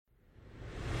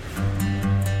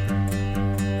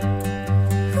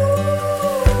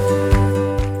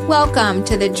Welcome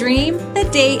to The Dream, The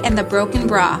Date, and The Broken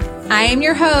Bra. I am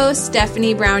your host,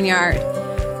 Stephanie Brownyard.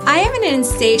 I have an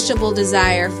insatiable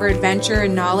desire for adventure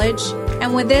and knowledge,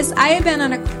 and with this, I have been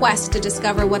on a quest to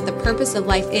discover what the purpose of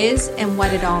life is and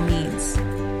what it all means.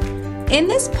 In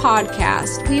this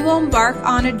podcast, we will embark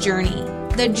on a journey,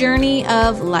 the journey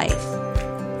of life.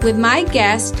 With my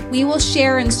guest, we will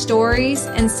share in stories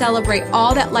and celebrate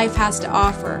all that life has to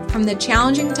offer, from the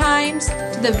challenging times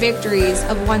to the victories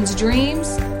of one's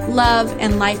dreams, love,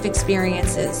 and life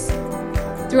experiences.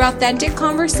 Through authentic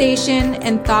conversation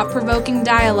and thought-provoking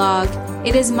dialogue,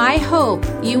 it is my hope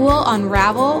you will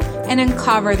unravel and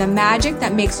uncover the magic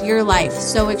that makes your life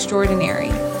so extraordinary.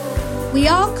 We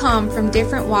all come from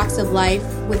different walks of life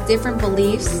with different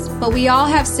beliefs, but we all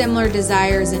have similar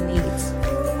desires and needs.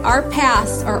 Our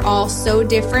paths are all so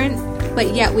different,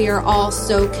 but yet we are all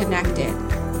so connected.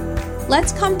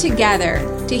 Let's come together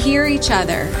to hear each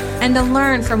other and to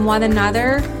learn from one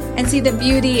another and see the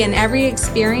beauty in every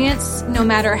experience, no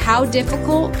matter how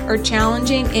difficult or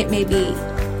challenging it may be.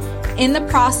 In the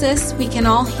process, we can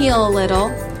all heal a little,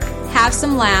 have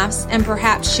some laughs, and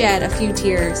perhaps shed a few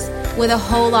tears with a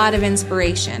whole lot of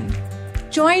inspiration.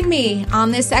 Join me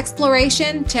on this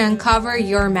exploration to uncover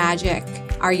your magic.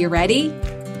 Are you ready?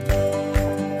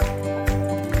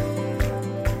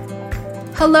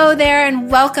 Hello there, and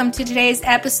welcome to today's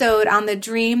episode on The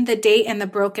Dream, The Date, and The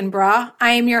Broken Bra.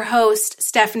 I am your host,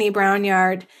 Stephanie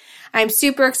Brownyard. I'm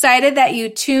super excited that you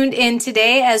tuned in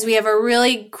today as we have a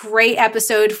really great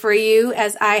episode for you,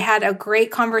 as I had a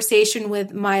great conversation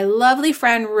with my lovely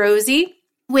friend Rosy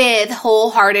with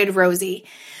Wholehearted Rosy.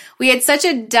 We had such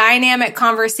a dynamic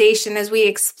conversation as we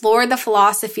explored the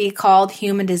philosophy called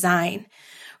human design.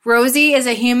 Rosy is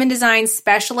a human design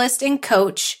specialist and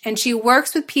coach, and she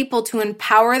works with people to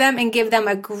empower them and give them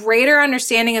a greater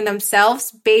understanding of themselves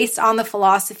based on the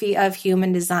philosophy of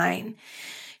human design.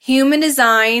 Human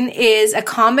design is a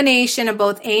combination of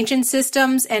both ancient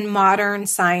systems and modern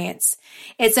science.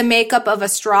 It's a makeup of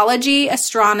astrology,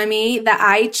 astronomy, the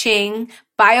I Ching,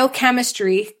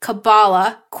 biochemistry,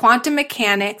 Kabbalah, quantum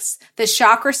mechanics, the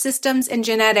chakra systems, and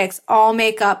genetics all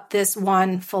make up this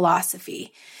one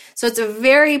philosophy. So it's a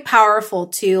very powerful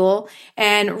tool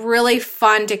and really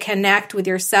fun to connect with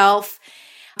yourself.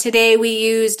 Today we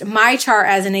used my chart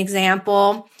as an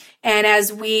example, and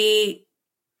as we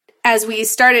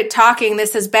started talking,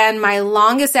 this has been my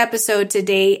longest episode to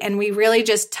date, and we really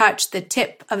just touched the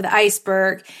tip of the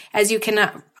iceberg as you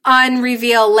can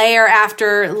unreveal layer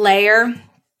after layer,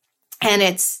 and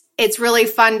it's really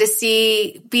fun to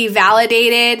see, be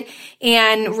validated,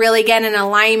 and really get in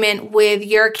alignment with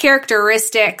your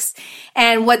characteristics.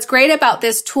 And what's great about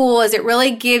this tool is it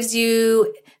really gives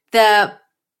you the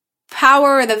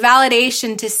power or the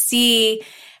validation to see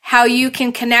how you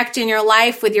can connect in your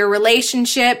life with your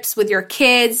relationships, with your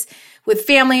kids, with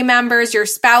family members, your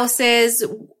spouses,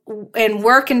 and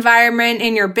work environment,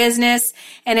 in your business.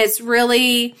 And it's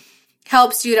really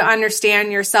helps you to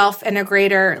understand yourself in a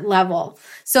greater level.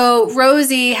 So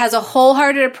Rosy has a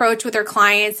wholehearted approach with her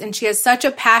clients, and she has such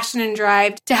a passion and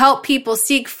drive to help people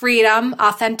seek freedom,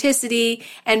 authenticity,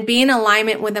 and be in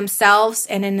alignment with themselves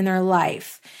and in their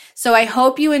life. So I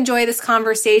hope you enjoy this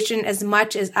conversation as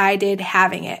much as I did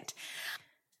having it.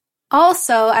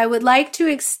 Also, I would like to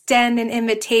extend an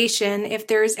invitation if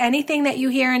there's anything that you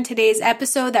hear in today's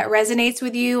episode that resonates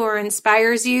with you or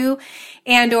inspires you,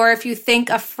 and or if you think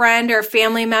a friend or a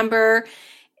family member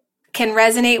can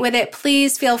resonate with it,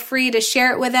 please feel free to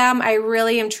share it with them. I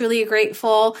really am truly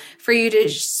grateful for you to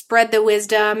spread the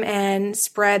wisdom and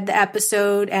spread the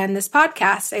episode and this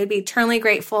podcast. I'd be eternally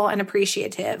grateful and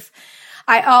appreciative.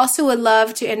 I also would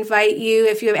love to invite you,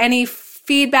 if you have any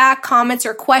feedback, comments,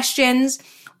 or questions,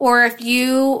 or if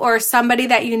you or somebody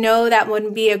that you know that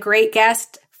would be a great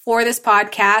guest for this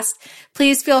podcast,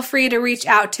 please feel free to reach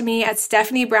out to me at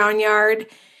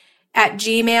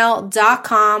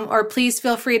stephaniebrownyard@gmail.com, or please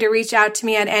feel free to reach out to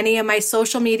me at any of my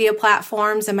social media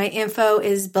platforms, and my info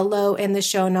is below in the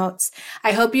show notes.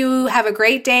 I hope you have a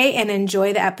great day and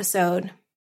enjoy the episode.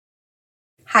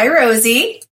 Hi,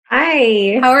 Rosy.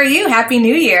 Hi. How are you? Happy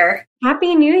New Year.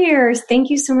 Happy New Year's. Thank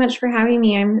you so much for having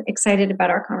me. I'm excited about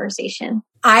our conversation.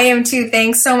 I am too.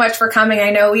 Thanks so much for coming.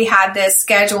 I know we had this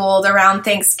scheduled around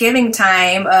Thanksgiving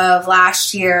time of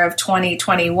last year of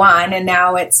 2021, and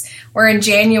now we're in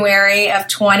January of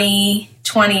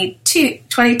 2022.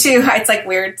 It's like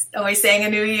weird always saying a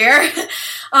new year.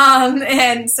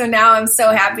 And so now I'm so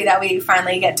happy that we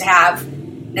finally get to have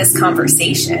this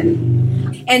conversation.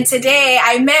 And today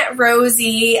I met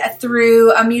Rosy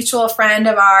through a mutual friend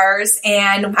of ours,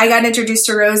 and I got introduced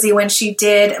to Rosy when she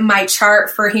did my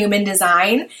chart for human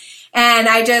design. And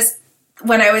I just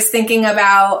when I was thinking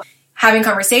about having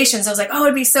conversations, I was like, oh,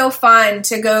 it'd be so fun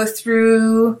to go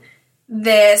through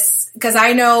this, because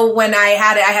I know when I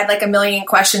had like a million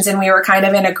questions, and we were kind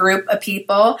of in a group of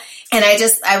people, and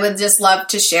I would just love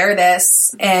to share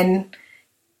this and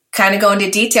kind of go into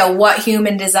detail what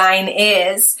human design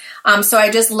is. So I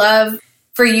just love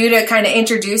for you to kind of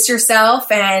introduce yourself,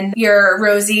 and you're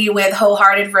Rosy with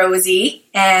Wholehearted Rosy,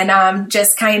 and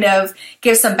just kind of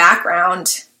give some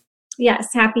background.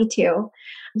 Yes, happy to.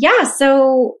 Yeah,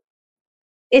 so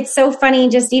it's so funny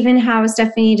just even how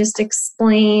Stephanie just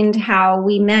explained how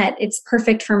we met. It's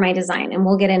perfect for my design, and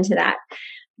we'll get into that.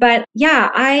 But yeah,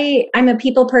 I'm a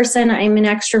people person. I'm an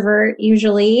extrovert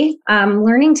usually.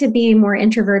 Learning to be more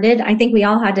introverted. I think we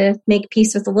all had to make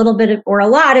peace with a little bit of, or a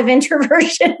lot of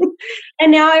introversion.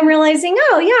 And now I'm realizing,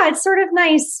 oh yeah, it's sort of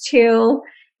nice to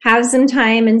have some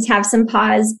time and have some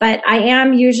pause. But I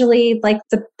am usually like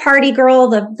the party girl,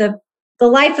 the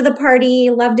life of the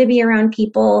party, love to be around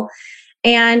people.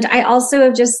 And I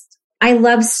also I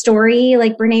love story.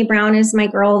 Like Brene Brown is my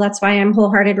girl. That's why I'm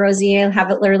Wholehearted Rosy. I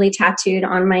have it literally tattooed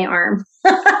on my arm.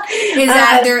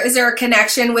 Is there a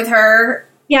connection with her?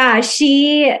 Yeah,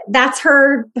 that's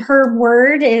her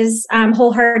word is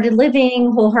wholehearted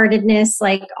living, wholeheartedness,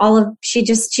 like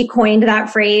she coined that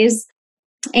phrase.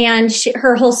 And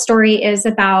her whole story is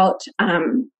about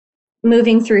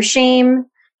moving through shame,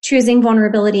 choosing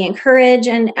vulnerability and courage.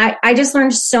 And I just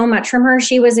learned so much from her.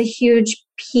 She was a huge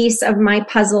piece of my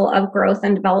puzzle of growth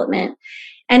and development.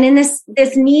 And in this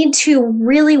need to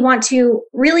really want to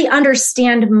really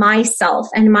understand myself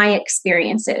and my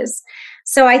experiences.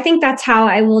 So I think that's how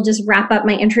I will just wrap up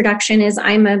my introduction is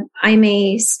I'm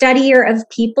a studier of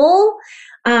people.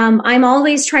 I'm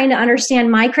always trying to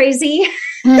understand my crazy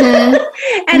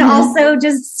and also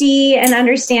just see and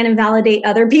understand and validate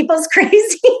other people's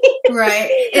crazy. Right.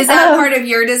 Is that part of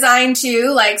your design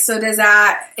too? Like, so does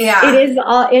that, yeah.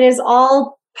 It is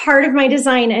all part of my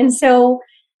design. And so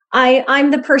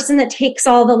I'm the person that takes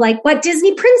all the, like, what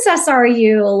Disney princess are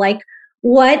you? Like,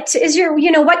 what is your,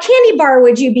 what candy bar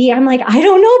would you be? I'm like, I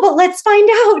don't know, but let's find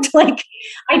out. Like,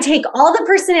 I take all the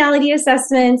personality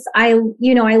assessments. I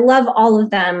love all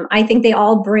of them. I think they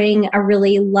all bring a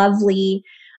really lovely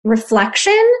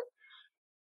reflection.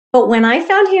 But when I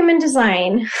found human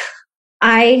design,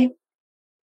 I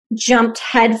jumped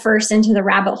headfirst into the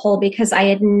rabbit hole because I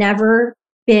had never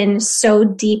been so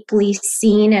deeply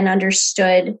seen and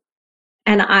understood.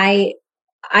 And I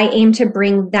aim to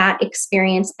bring that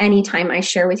experience anytime I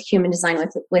share with human design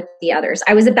with the others.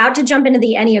 I was about to jump into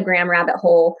the Enneagram rabbit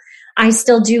hole. I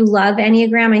still do love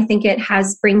Enneagram. I think it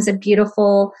brings a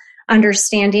beautiful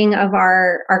understanding of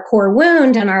our core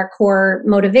wound and our core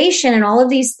motivation and all of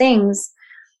these things.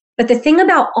 But the thing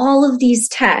about all of these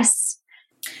tests,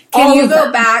 can you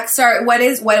go back? Sorry, what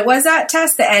was that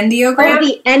test? The Enneagram? Oh,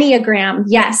 the Enneagram.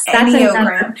 Yes. That's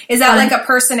Enneagram. Is that like a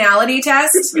personality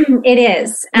test? It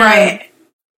is. Right.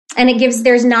 And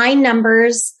there's 9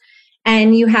 numbers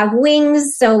and you have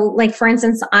wings. So like, for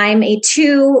instance, I'm a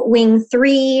 2, wing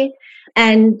 3,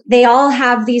 and they all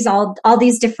have all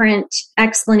these different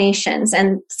explanations.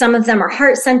 And some of them are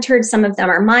heart centered. Some of them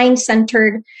are mind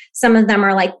centered. Some of them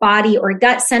are like body or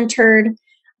gut centered.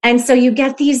 And so you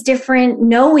get these different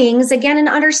knowings again and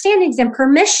understandings and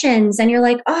permissions. And you're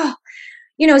like, oh,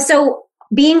 so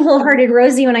being Wholehearted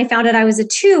Rosy, when I found out I was a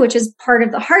 2, which is part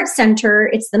of the heart center,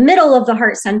 it's the middle of the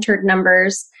heart centered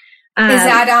numbers. Is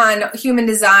that on human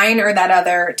design or that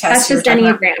other test? That's just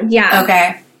Enneagram. Yeah.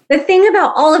 Okay. The thing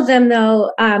about all of them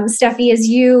though, Steffi, is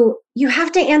you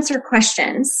have to answer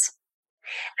questions.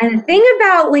 And the thing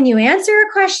about when you answer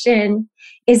a question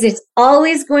is it's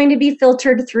always going to be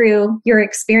filtered through your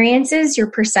experiences, your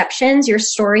perceptions, your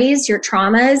stories, your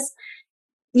traumas,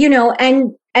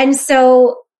 and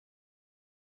so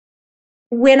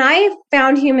when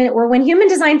when human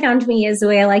design found me, is the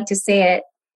way I like to say it,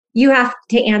 you have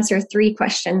to answer 3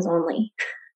 questions only.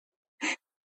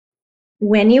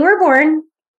 When you were born,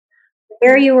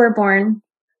 where you were born,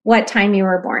 what time you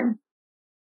were born.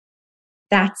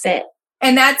 That's it.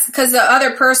 And that's because the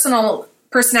other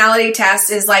personality test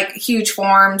is like huge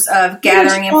forms of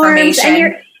gathering information.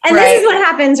 And right? This is what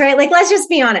happens, right? Like, let's just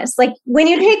be honest. Like, when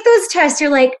you take those tests, you're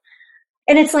like,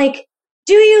 and it's like,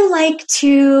 do you like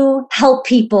to help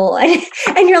people?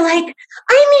 And you're like,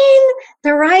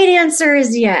 the right answer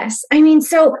is yes.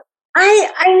 So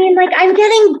I'm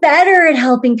getting better at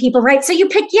helping people, right? So you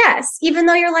pick yes, even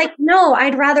though you're like, no,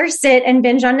 I'd rather sit and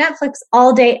binge on Netflix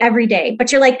all day, every day.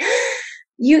 But you're like,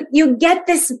 you get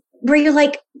this where you're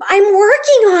like, I'm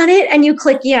working on it, and you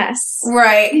click yes.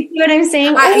 Right. You see what I'm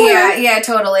saying? Yeah,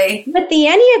 totally. With the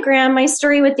Enneagram, my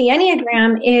story with the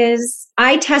Enneagram is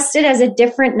I tested as a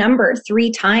different number 3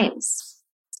 times.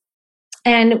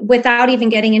 And without even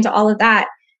getting into all of that,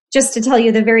 just to tell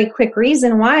you the very quick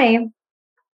reason why,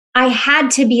 I had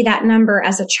to be that number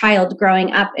as a child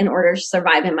growing up in order to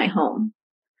survive in my home.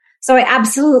 So I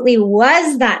absolutely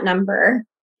was that number.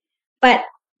 But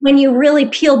when you really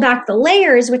peel back the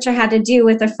layers, which I had to do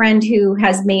with a friend who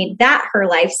has made that her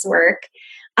life's work,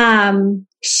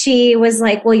 she was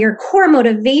like, well, your core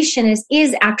motivation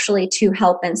is actually to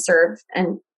help and serve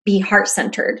and be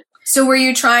heart-centered. So were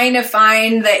you trying to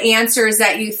find the answers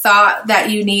that you thought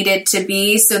that you needed to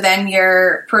be, so then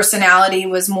your personality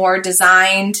was more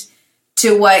designed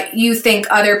to what you think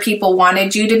other people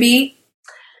wanted you to be?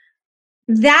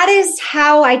 That is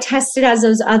how I tested as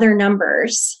those other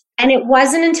numbers. And it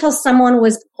wasn't until someone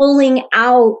was pulling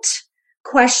out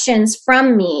questions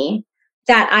from me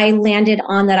that I landed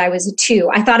on that I was a 2.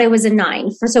 I thought I was a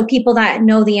 9. So people that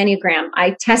know the Enneagram,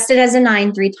 I tested as a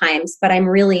 9 3 times, but I'm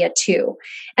really a 2.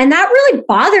 And that really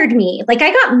bothered me. Like,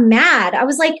 I got mad. I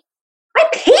was like, I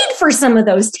paid for some of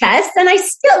those tests and I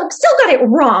still got it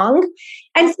wrong.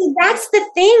 And so that's the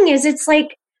thing, is it's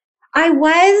like I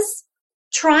was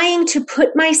trying to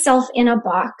put myself in a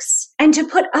box and to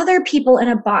put other people in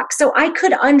a box so I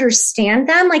could understand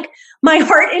them. Like, my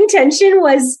heart intention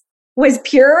was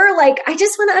pure. Like, I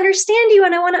just want to understand you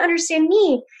and I want to understand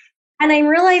me. And I'm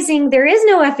realizing there is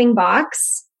no effing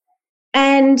box.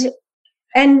 And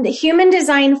human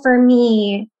design for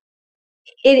me,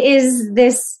 it is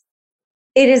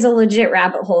a legit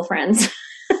rabbit hole, friends.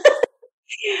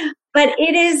 But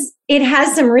it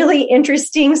has some really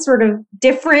interesting sort of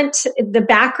the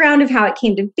background of how it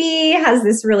came to be has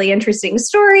this really interesting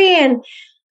story.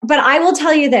 But I will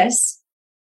tell you this.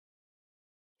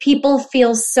 People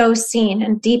feel so seen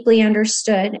and deeply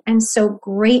understood and so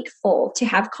grateful to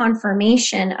have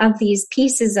confirmation of these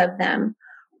pieces of them.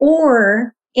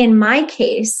 Or in my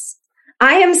case,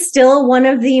 I am still one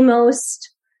of the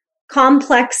most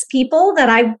complex people that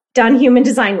I've done human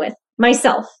design with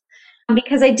myself,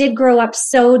 because I did grow up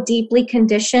so deeply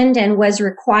conditioned and was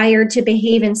required to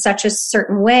behave in such a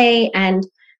certain way. And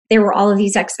there were all of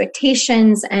these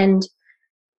expectations, and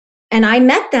I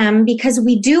met them because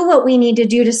we do what we need to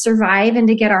do to survive and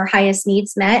to get our highest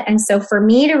needs met. And so for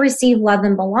me to receive love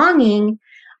and belonging,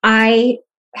 I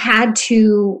had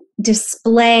to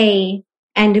display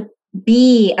and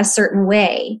be a certain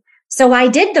way. So I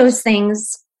did those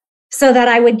things so that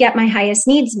I would get my highest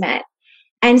needs met.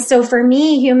 And so for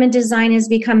me, human design has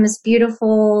become this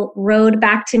beautiful road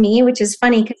back to me, which is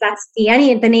funny because that's the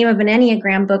name of an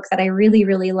Enneagram book that I really,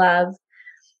 really love.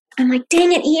 I'm like,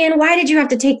 dang it, Ian, why did you have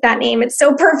to take that name? It's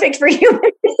so perfect for human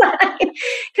design.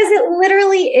 Because it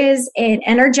literally is an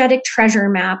energetic treasure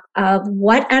map of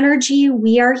what energy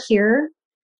we are here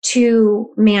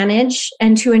to manage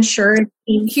and to ensure.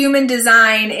 Human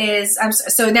design is,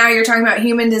 so now you're talking about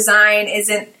human design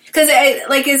isn't, because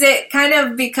is it kind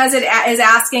of because it is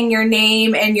asking your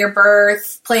name and your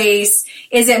birthplace,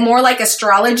 is it more like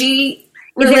astrology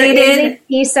related? There is a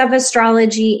piece of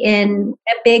astrology in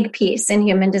a big piece in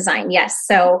human design. Yes.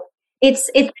 So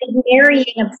it's a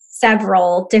marrying of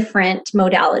several different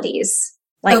modalities.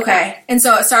 Okay. That. And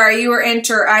so, sorry,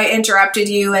 I interrupted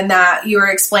you in that you were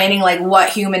explaining like what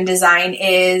human design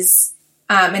is,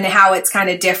 and how it's kind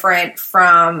of different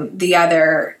from the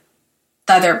other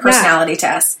personality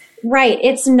tests. Right.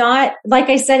 It's not, like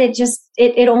I said,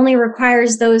 it only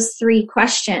requires those 3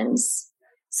 questions.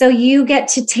 So you get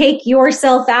to take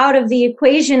yourself out of the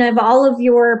equation of all of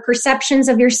your perceptions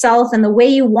of yourself and the way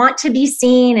you want to be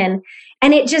seen.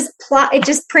 And it just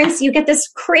prints, you get this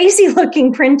crazy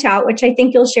looking printout, which I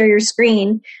think you'll share your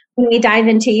screen when we dive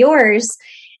into yours.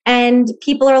 And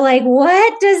people are like,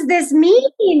 what does this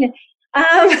mean?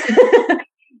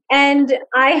 And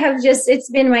it's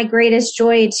been my greatest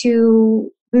joy to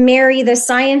marry the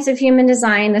science of human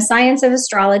design, the science of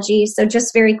astrology. So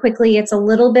just very quickly, it's a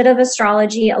little bit of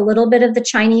astrology, a little bit of the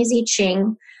Chinese I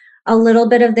Ching, a little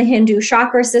bit of the Hindu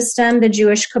chakra system, the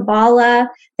Jewish Kabbalah.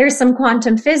 There's some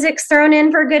quantum physics thrown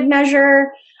in for good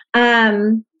measure.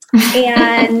 And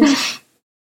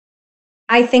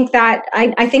I think that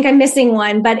I think I'm missing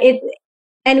one, but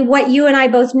and what you and I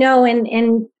both know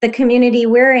in the community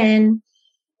we're in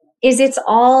is it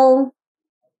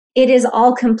is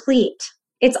all complete.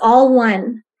 It's all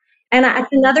one. And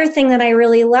another thing that I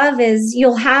really love is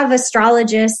you'll have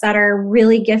astrologists that are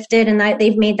really gifted and that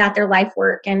they've made that their life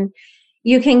work. And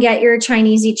you can get your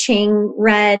Chinese I Ching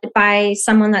read by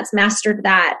someone that's mastered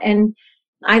that. And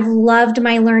I've loved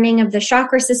my learning of the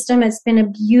chakra system. It's been a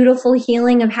beautiful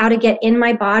healing of how to get in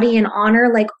my body and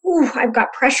honor, like, ooh, I've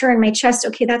got pressure in my chest.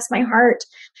 Okay, that's my heart.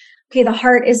 okay, the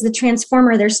heart is the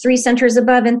transformer. There's 3 centers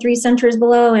above and 3 centers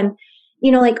below. And,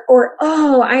 like, or,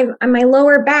 I'm my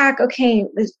lower back. Okay.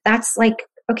 That's like,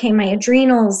 okay, my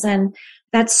adrenals, and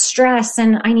that's stress,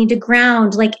 and I need to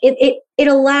ground. Like it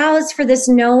allows for this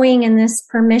knowing and this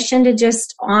permission to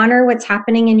just honor what's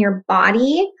happening in your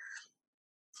body.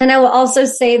 And I will also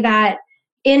say that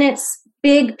in its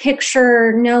big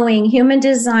picture knowing, human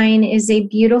design is a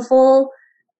beautiful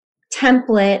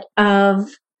template of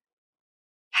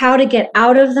how to get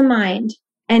out of the mind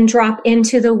and drop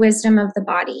into the wisdom of the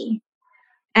body.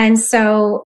 And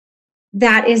so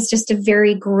that is just a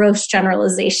very gross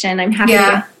generalization. I'm happy to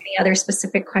answer any other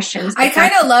specific questions. I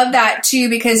kind of love that too,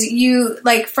 because you,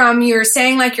 like, from your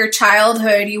saying, like, your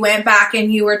childhood, you went back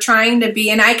and you were trying to be,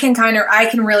 and I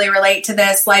can really relate to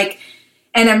this, like,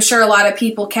 and I'm sure a lot of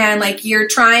people can, like, you're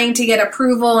trying to get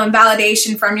approval and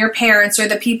validation from your parents or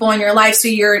the people in your life. So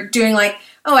you're doing like,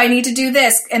 oh, I need to do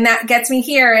this, and that gets me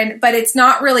here. But it's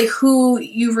not really who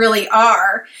you really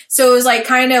are. So it was like,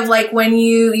 kind of like when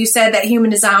you said that human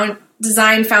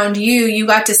design found you, you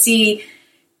got to see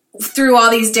through all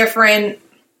these different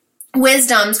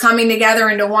wisdoms coming together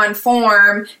into one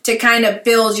form to kind of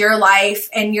build your life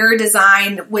and your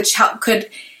design, which could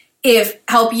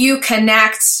help you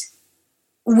connect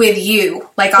with you,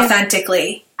 like,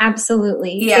 authentically.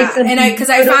 Absolutely. Yeah. And because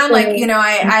I found, like,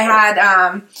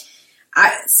 I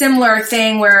had similar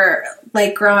thing where,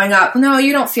 like, growing up, no,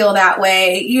 you don't feel that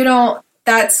way.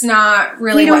 That's not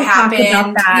really what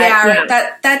happened.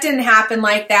 That didn't happen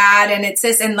like that. And it's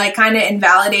this, and, like, kind of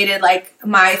invalidated, like,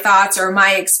 my thoughts or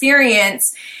my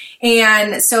experience.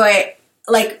 And so I,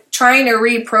 like, trying to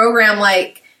reprogram,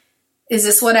 like, is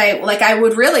this what I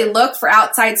would really look for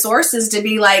outside sources to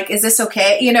be like, is this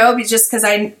okay? Just because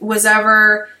I was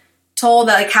ever told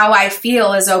that, like, how I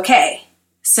feel is okay.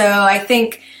 So I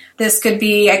think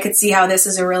I could see how this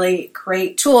is a really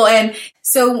great tool. And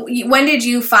so when did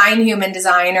you find human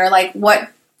design, or, like, what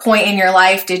point in your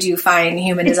life did you find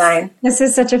human design? This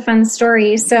is such a fun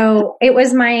story. So it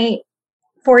was my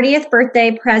 40th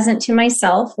birthday present to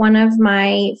myself. One of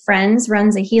my friends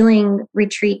runs a healing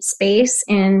retreat space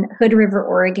in Hood River,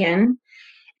 Oregon.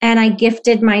 And I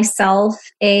gifted myself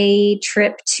a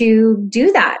trip to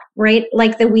do that, right?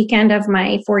 Like the weekend of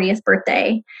my 40th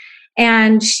birthday.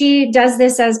 And she does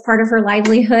this as part of her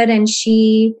livelihood. And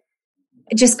she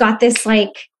just got this,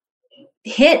 like,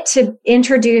 hit to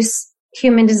introduce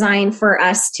human design for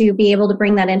us to be able to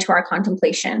bring that into our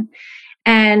contemplation.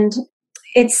 And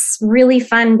it's really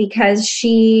fun because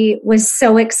she was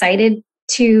so excited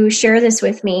to share this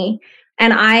with me.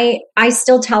 And I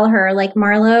still tell her, like,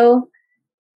 Marlo,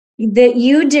 that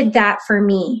you did that for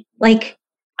me. Like,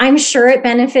 I'm sure it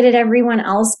benefited everyone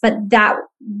else, but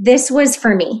this was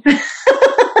for me.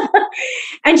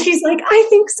 And she's like, I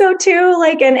think so too.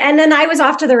 Like, and then I was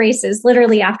off to the races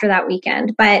literally after that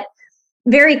weekend. But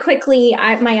very quickly,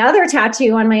 my other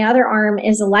tattoo on my other arm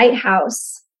is a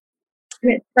lighthouse.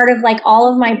 It's part of, like,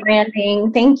 all of my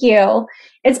branding. Thank you.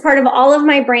 It's part of all of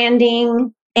my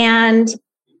branding. And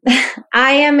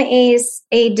I am a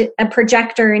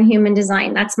projector in human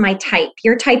design. That's my type.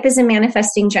 Your type is a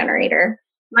manifesting generator.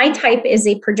 My type is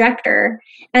a projector.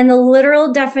 And the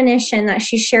literal definition that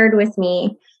she shared with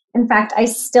me, in fact, I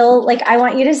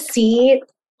want you to see,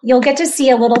 you'll get to see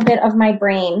a little bit of my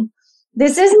brain.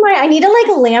 This is I need to,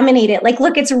 like, laminate it. Like,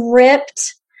 look, it's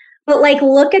ripped. But, like,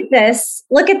 look at this.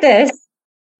 Look at this.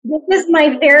 This is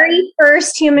my very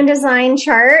first human design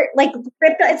chart. Like,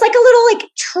 it's like a little, like,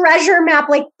 treasure map,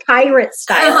 like pirate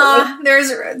style.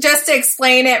 There's, just to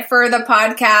explain it for the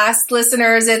podcast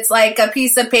listeners, it's like a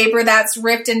piece of paper that's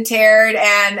ripped and teared,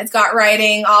 and it's got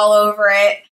writing all over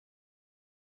it.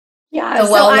 Yeah,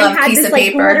 so I had this,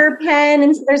 like, glitter pen,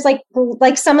 and there's like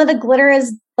some of the glitter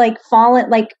is, like,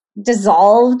 fallen, like,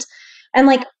 dissolved, and,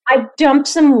 like, I dumped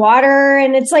some water,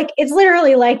 and it's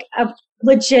literally like a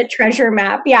legit treasure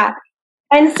map. Yeah.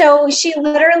 And so she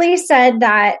literally said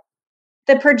that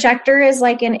the projector is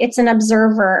like it's an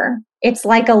observer. It's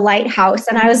like a lighthouse.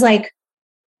 And I was like,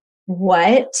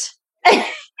 what?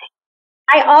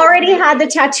 I already had the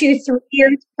tattoo 3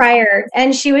 years prior.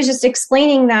 And she was just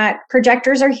explaining that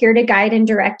projectors are here to guide and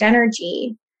direct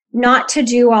energy, not to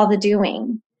do all the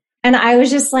doing. And I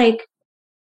was just like,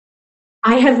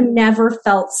 I have never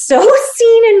felt so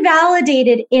seen and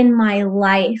validated in my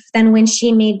life than when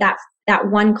she made that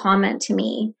one comment to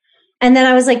me. And then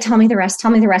I was like, tell me the rest.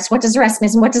 What does the rest mean?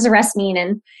 What does the rest mean?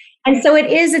 And so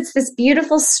it's this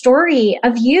beautiful story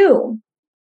of you.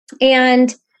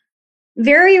 And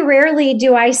very rarely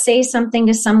do I say something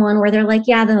to someone where they're like,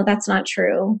 yeah, no, that's not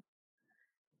true.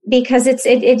 Because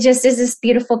it just is this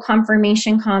beautiful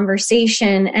confirmation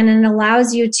conversation, and it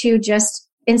allows you to just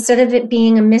instead of it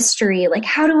being a mystery, like,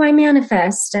 how do I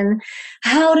manifest and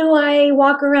how do I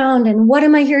walk around and what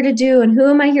am I here to do and who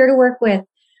am I here to work with?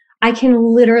 I can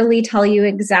literally tell you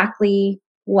exactly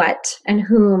what and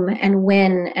whom and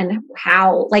when and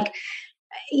how, like,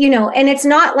 and it's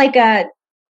not like a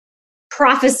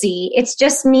prophecy. It's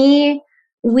just me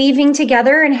weaving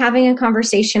together and having a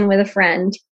conversation with a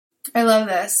friend. I love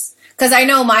this because I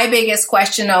know my biggest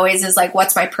question always is like,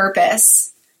 what's my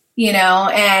purpose?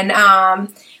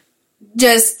 And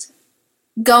just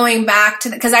going back to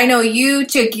because I know you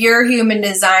took your human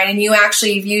design and you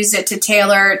actually used it to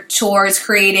tailor towards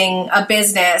creating a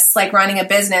business, like running a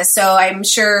business. So I'm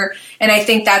sure, and I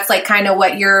think that's like kind of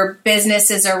what your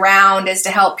business is around, is to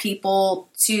help people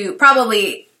to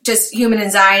probably just human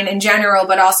design in general,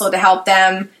 but also to help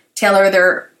them tailor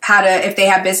if they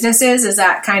have businesses. Is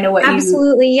that kind of what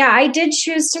Absolutely. Yeah. I did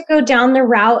choose to go down the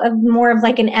route of more of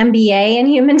like an MBA in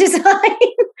human design.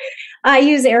 I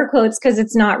use air quotes because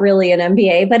it's not really an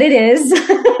MBA, but it is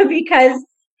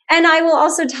and I will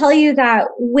also tell you that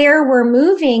where we're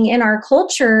moving in our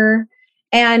culture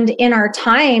and in our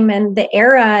time and the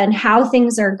era and how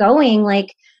things are going,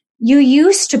 like, you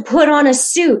used to put on a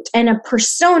suit and a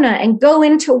persona and go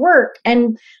into work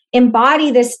and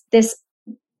embody this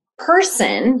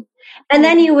person. And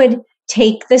then you would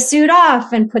take the suit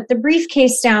off and put the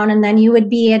briefcase down. And then you would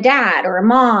be a dad or a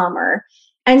mom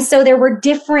and so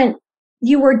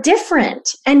you were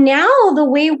different. And now the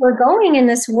way we're going in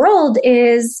this world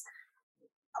is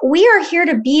we are here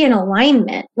to be in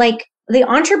alignment. Like the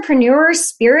entrepreneur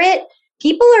spirit,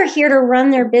 people are here to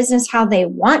run their business how they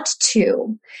want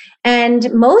to.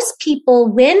 And most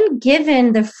people, when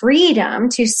given the freedom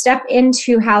to step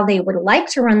into how they would like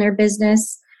to run their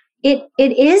business, it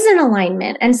is in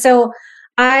alignment. And so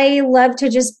I love to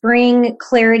just bring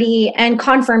clarity and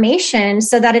confirmation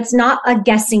so that it's not a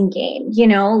guessing game,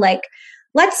 like,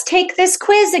 let's take this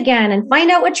quiz again and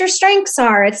find out what your strengths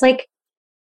are. It's like,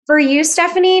 for you,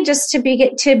 Stephanie, just to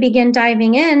begin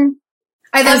diving in.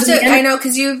 I know,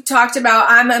 because you've talked about,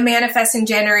 I'm a manifesting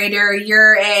generator.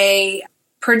 You're a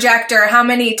projector. How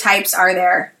many types are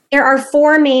there? There are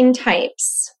 4 main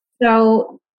types.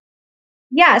 So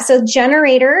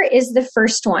generator is the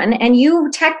first one. And you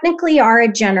technically are a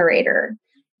generator.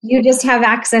 You just have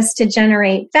access to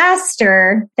generate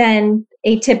faster than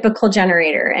a typical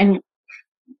generator. And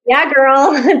yeah,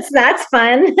 girl, that's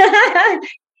fun.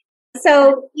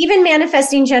 So even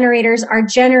manifesting generators are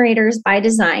generators by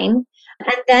design.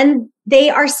 And then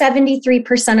they are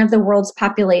 73% of the world's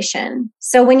population.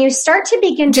 So when you start to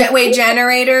begin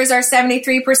generators are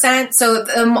 73%. So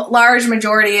the large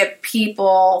majority of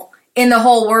people in the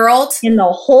whole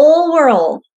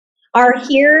world are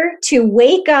here to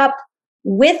wake up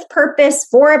with purpose,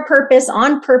 for a purpose,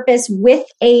 on purpose, with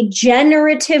a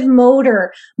generative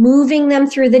motor, moving them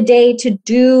through the day to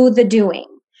do the doing.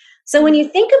 So when you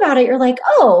think about it, you're like,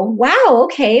 oh, wow,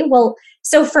 okay. Well,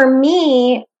 so for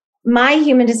me, my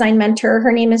human design mentor,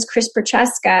 her name is Chris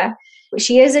Prochaska.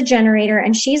 She is a generator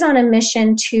and she's on a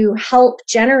mission to help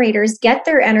generators get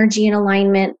their energy in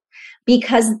alignment,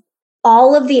 because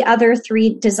all of the other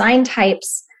 3 design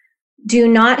types do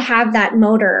not have that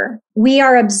motor. We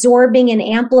are absorbing and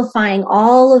amplifying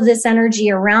all of this energy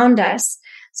around us.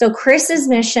 So Chris's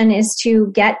mission is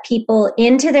to get people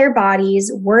into their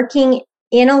bodies, working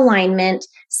in alignment,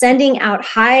 sending out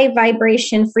high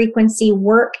vibration frequency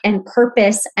work and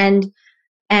purpose and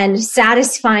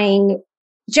satisfying.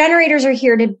 Generators are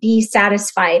here to be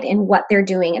satisfied in what they're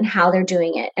doing and how they're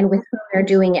doing it and with who they're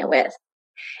doing it with.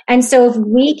 And so if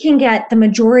we can get the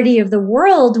majority of the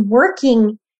world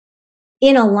working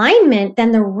in alignment,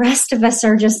 then the rest of us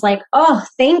are just like, oh,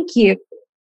 thank you.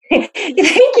 Thank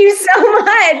you so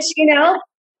much.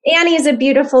 Annie is a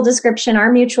beautiful description,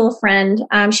 our mutual friend.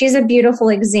 She's a beautiful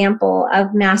example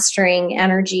of mastering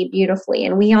energy beautifully.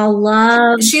 And we all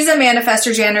love... She's a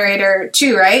manifestor generator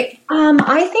too, right?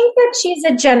 I think that she's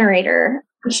a generator.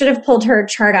 I should have pulled her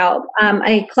chart out,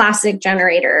 a classic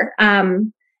generator.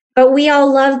 But we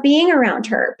all love being around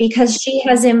her because she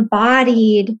has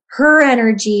embodied her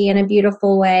energy in a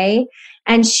beautiful way.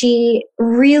 And she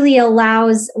really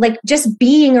allows, like, just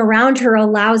being around her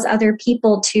allows other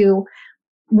people to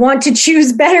want to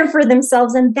choose better for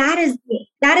themselves. And that is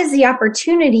the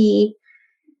opportunity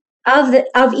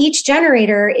of each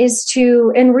generator, is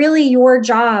to, and really your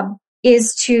job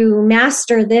is to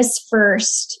master this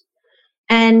first.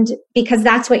 And because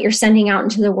that's what you're sending out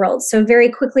into the world. So very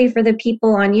quickly for the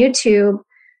people on YouTube,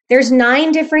 there's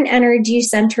 9 different energy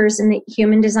centers in the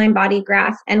human design body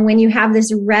graph. And when you have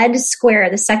this red square,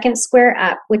 the second square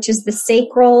up, which is the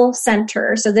sacral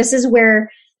center. So this is where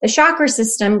the chakra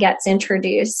system gets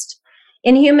introduced.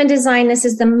 In human design, this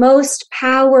is the most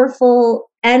powerful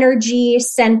energy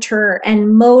center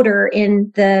and motor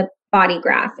in the body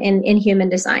graph in human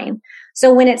design.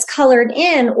 So when it's colored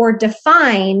in or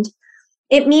defined,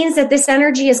 it means that this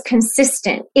energy is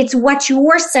consistent. It's what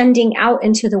you're sending out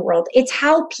into the world. It's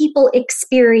how people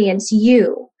experience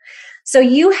you. So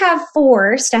you have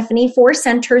four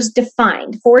centers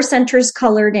defined, four centers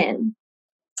colored in.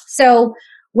 So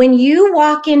when you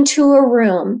walk into a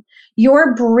room,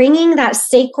 you're bringing that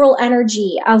sacral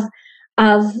energy of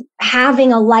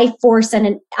having a life force,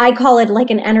 and I call it like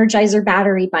an energizer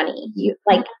battery bunny.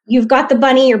 You've got the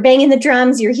bunny, you're banging the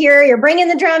drums, you're here, you're bringing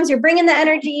the drums, you're bringing the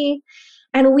energy,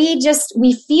 and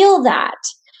we feel that.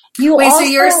 So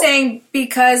you're saying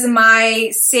because my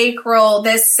sacral,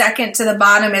 this second to the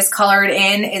bottom, is colored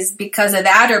in, is because of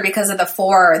that, or because of the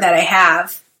four that I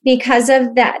have? Because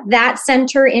of that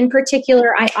center in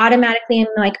particular, I automatically am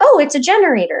like, oh, it's a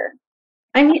generator.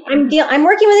 I'm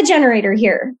working with a generator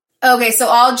here. Okay, so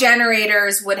all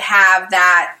generators would have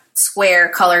that square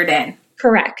colored in.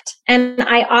 Correct. And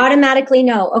I automatically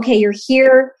know, okay, you're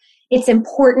here. It's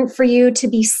important for you to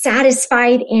be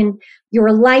satisfied in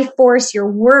your life force, your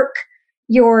work,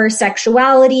 your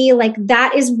sexuality. Like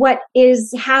that is what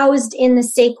is housed in the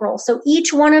sacral. So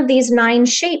each one of these 9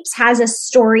 shapes has a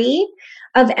story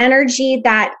of energy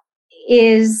that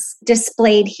is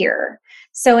displayed here.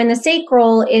 So in the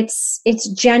sacral, it's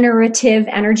generative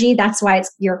energy. That's why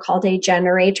you're called a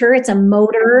generator. It's a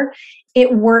motor.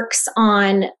 It works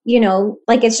on,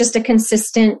 like it's just a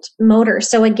consistent motor.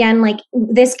 So again, like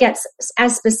this gets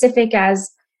as specific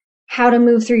as how to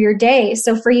move through your day.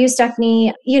 So for you,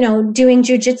 Stephanie, doing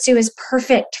jujitsu is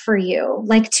perfect for you.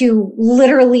 Like to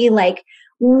literally like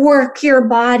work your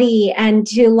body and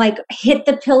to like hit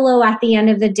the pillow at the end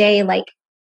of the day. Like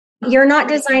you're not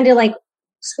designed to like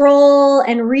scroll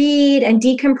and read and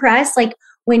decompress. Like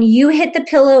when you hit the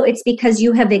pillow, it's because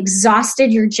you have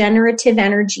exhausted your generative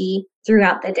energy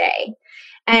throughout the day.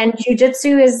 And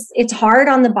jujitsu it's hard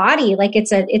on the body. Like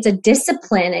it's a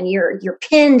discipline, and you're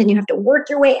pinned and you have to work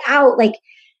your way out. Like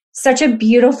such a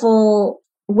beautiful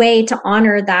way to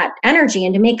honor that energy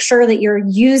and to make sure that you're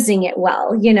using it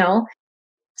well,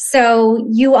 So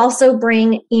you also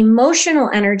bring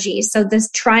emotional energy. So this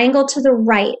triangle to the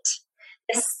right,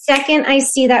 the second I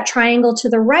see that triangle to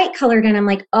the right colored in, I'm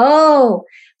like, oh,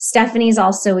 Stephanie's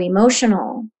also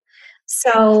emotional.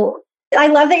 So I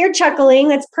love that you're chuckling.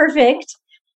 That's perfect.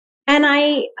 And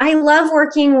I love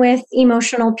working with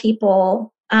emotional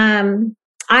people.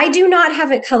 I do not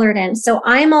have it colored in. So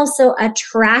I'm also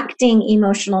attracting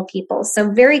emotional people.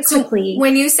 So very quickly. So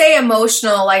when you say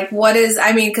emotional, like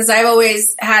because I've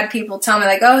always had people tell me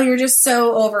like, oh, you're just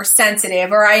so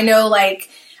oversensitive. Or I know like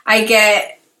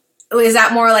is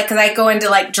that more like, because I go into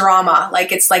like drama,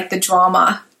 like it's like the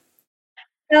drama.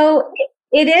 So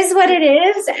it is what it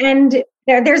is. And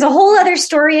there's a whole other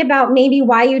story about maybe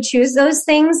why you choose those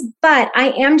things. But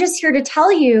I am just here to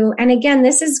tell you, and again,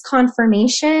 this is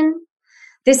confirmation.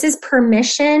 This is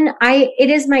permission. It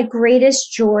is my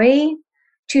greatest joy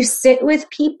to sit with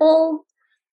people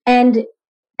and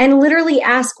literally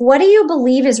ask, what do you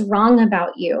believe is wrong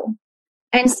about you?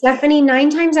 And Stephanie, 9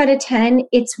 times out of 10,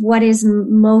 it's what is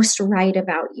most right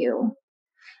about you.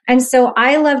 And so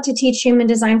I love to teach human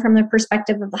design from the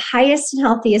perspective of the highest and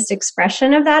healthiest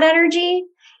expression of that energy,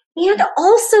 and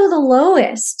also the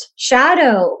lowest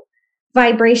shadow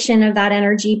vibration of that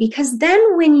energy. Because then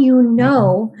when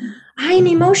I'm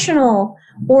emotional,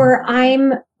 or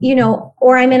I'm in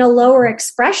a lower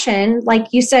expression, like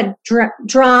you said,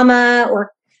 drama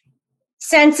or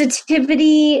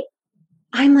sensitivity,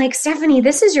 I'm like, Stephanie,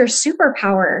 this is your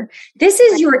superpower. This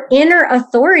is your inner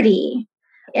authority.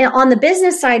 And on the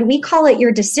business side, we call it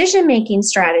your decision-making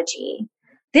strategy.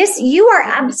 You are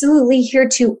absolutely here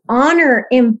to honor,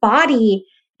 embody,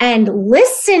 and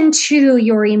listen to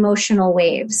your emotional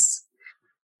waves.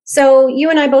 So you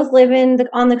and I both live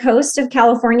on the coast of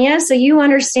California, so you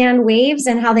understand waves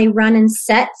and how they run in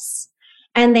sets,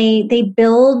 and they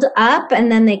build up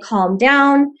and then they calm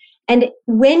down. And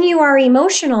when you are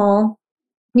emotional,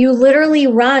 you literally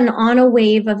run on a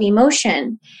wave of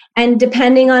emotion. And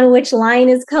depending on which line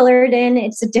is colored in,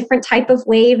 it's a different type of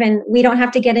wave. And we don't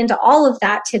have to get into all of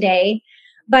that today.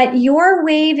 But your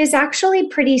wave is actually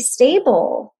pretty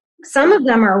stable. Some of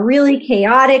them are really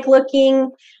chaotic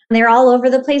looking. They're all over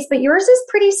the place. But yours is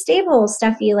pretty stable,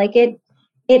 Steffi. Like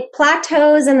it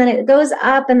plateaus and then it goes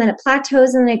up, and then it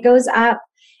plateaus and then it goes up.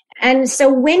 And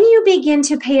so when you begin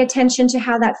to pay attention to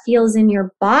how that feels in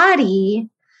your body,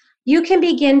 you can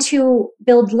begin to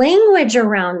build language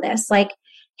around this. Like,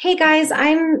 hey guys,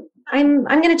 I'm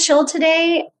going to chill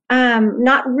today.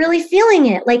 not really feeling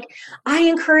it. Like, I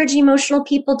encourage emotional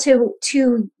people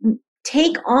to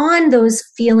take on those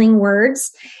feeling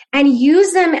words and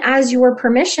use them as your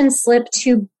permission slip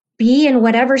to be in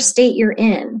whatever state you're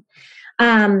in.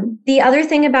 The other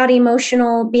thing about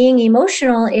being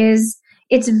emotional is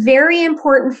it's very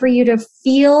important for you to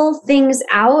feel things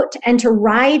out and to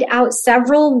ride out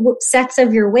several sets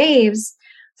of your waves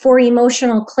for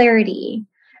emotional clarity.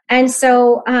 And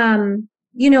so,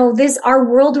 our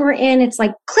world we're in, it's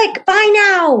like, click,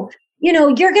 buy now.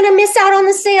 You're going to miss out on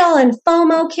the sale, and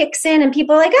FOMO kicks in and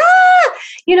people are like, if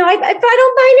I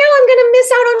don't buy now, I'm going to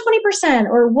miss out on 20%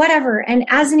 or whatever. And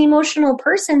as an emotional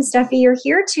person, Steffi, you're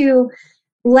here to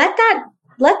let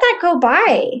that go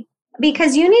by,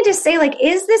 because you need to say, like,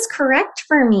 is this correct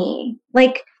for me?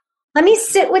 Like, let me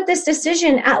sit with this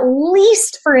decision at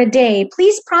least for a day.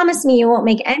 Please promise me you won't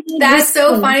make any. That's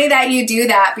so funny that you do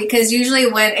that, because usually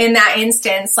when in that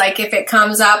instance, like if it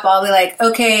comes up, I'll be like,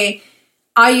 okay,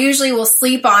 I usually will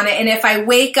sleep on it. And if I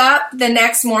wake up the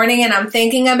next morning and I'm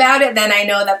thinking about it, then I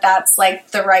know that that's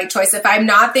like the right choice. If I'm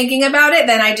not thinking about it,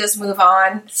 then I just move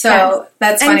on. So yes.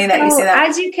 That's funny that you say that.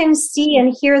 As you can see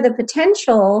and hear the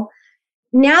potential,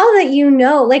 now that you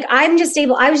know, like I was just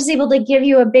able to give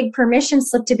you a big permission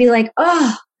slip to be like,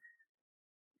 oh,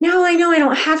 now I know I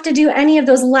don't have to do any of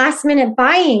those last minute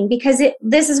buying, because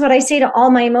this is what I say to all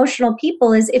my emotional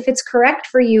people is, if it's correct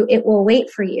for you, it will wait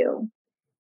for you.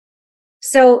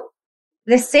 So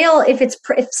the sale, if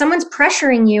someone's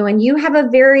pressuring you and you have a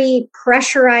very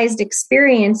pressurized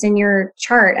experience in your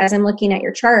chart, as I'm looking at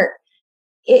your chart,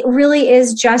 it really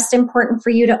is just important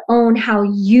for you to own how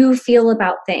you feel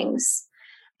about things.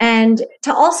 And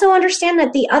to also understand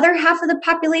that the other half of the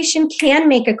population can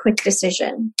make a quick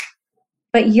decision.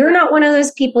 But you're not one of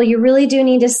those people. You really do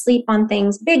need to sleep on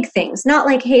things, big things. Not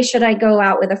like, hey, should I go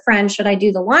out with a friend? Should I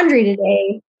do the laundry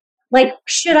today? Like,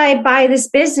 should I buy this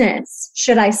business?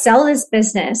 Should I sell this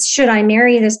business? Should I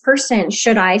marry this person?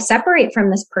 Should I separate from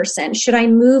this person? Should I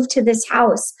move to this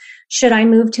house? Should I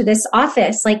move to this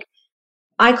office? Like,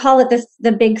 I call it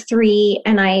the big three,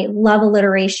 and I love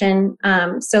alliteration.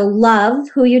 So love,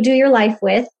 who you do your life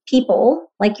with,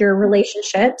 people, like your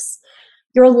relationships,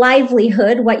 your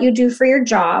livelihood, what you do for your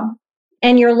job,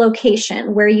 and your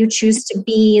location, where you choose to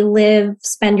be, live,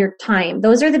 spend your time.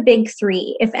 Those are the big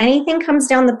three. If anything comes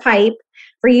down the pipe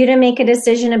for you to make a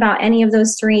decision about any of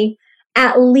those three,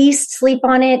 at least sleep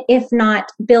on it. If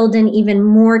not, build in even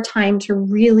more time to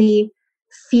really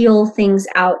feel things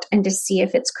out and to see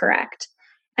if it's correct.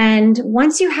 And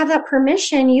once you have that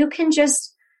permission, you can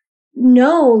just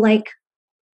know, like,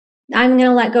 I'm going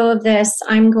to let go of this.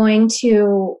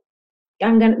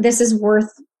 This is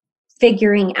worth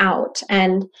figuring out,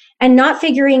 and not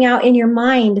figuring out in your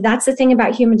mind. That's the thing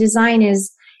about human design,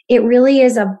 is it really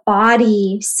is a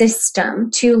body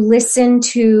system to listen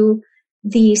to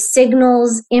the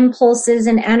signals, impulses,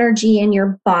 and energy in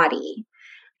your body.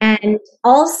 And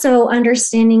also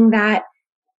understanding that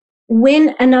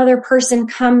when another person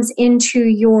comes into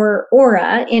your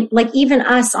aura, like even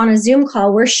us on a Zoom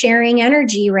call, we're sharing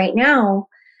energy right now.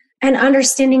 And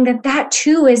understanding that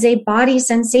too is a body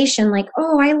sensation, like,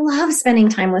 oh, I love spending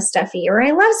time with Steffi, or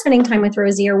I love spending time with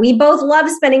Rosy, or we both love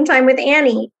spending time with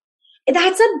Annie.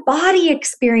 That's a body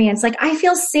experience. Like, I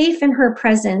feel safe in her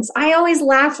presence. I always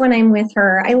laugh when I'm with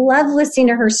her. I love listening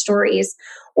to her stories.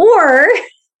 Or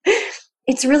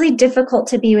it's really difficult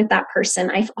to be with that person.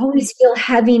 I always feel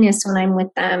heaviness when I'm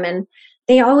with them. And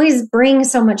they always bring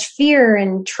so much fear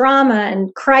and trauma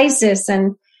and crisis,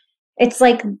 and it's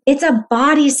like, it's a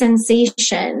body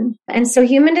sensation. And so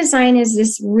human design is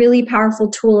this really powerful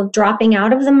tool of dropping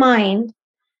out of the mind,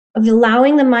 of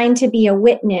allowing the mind to be a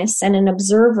witness and an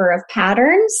observer of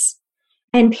patterns,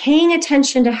 and paying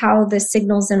attention to how the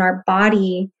signals in our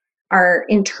body are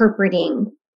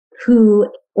interpreting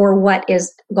who or what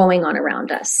is going on around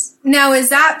us. Now, is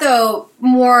that, though,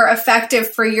 more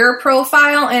effective for your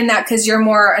profile in that, because you're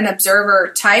more an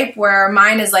observer type, where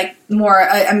mine is like more,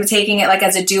 I'm taking it like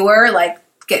as a doer, like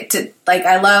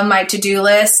I love my to-do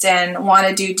list and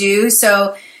want to do.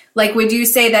 So like, would you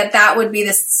say that would be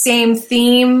the same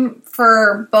theme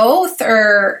for both,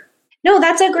 or? No,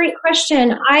 that's a great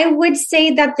question. I would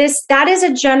say that that is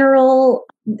a general,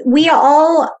 we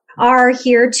all are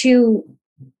here to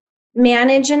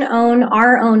manage and own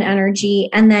our own energy,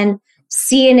 and then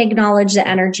see and acknowledge the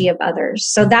energy of others.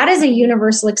 So that is a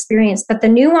universal experience. But the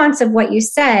nuance of what you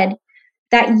said,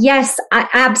 that yes,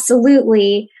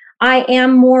 absolutely, I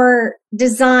am more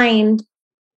designed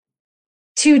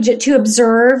to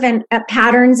observe and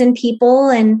patterns in people,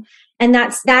 and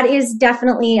that is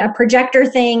definitely a projector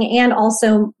thing, and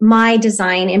also my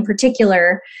design in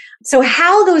particular. So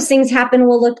how those things happen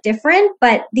will look different,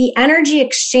 but the energy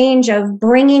exchange of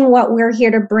bringing what we're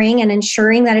here to bring and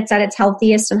ensuring that it's at its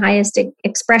healthiest and highest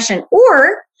expression,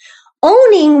 or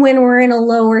owning when we're in a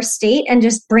lower state and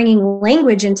just bringing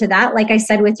language into that. Like I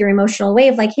said, with your emotional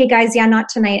wave, like, hey guys, yeah, not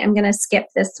tonight. I'm going to skip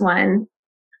this one,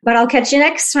 but I'll catch you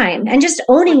next time. And just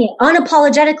owning it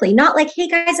unapologetically, not like, hey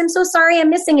guys, I'm so sorry, I'm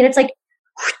missing it. It's like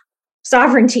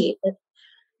sovereignty.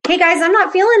 Hey guys, I'm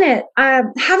not feeling it.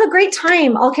 Have a great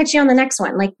time. I'll catch you on the next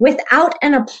one. Like without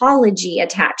an apology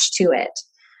attached to it.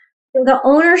 The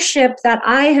ownership that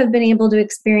I have been able to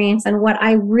experience and what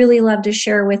I really love to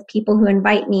share with people who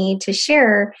invite me to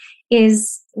share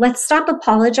is let's stop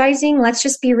apologizing. Let's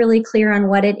just be really clear on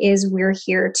what it is we're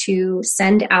here to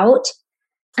send out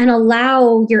and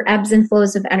allow your ebbs and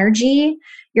flows of energy,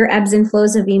 your ebbs and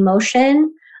flows of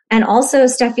emotion. And also,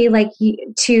 Steffi, like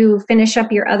to finish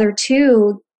up your other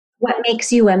two, what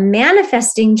makes you a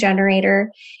manifesting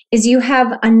generator is you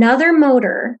have another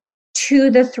motor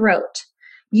to the throat.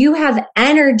 You have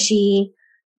energy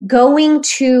going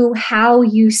to how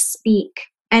you speak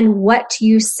and what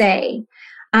you say.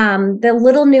 The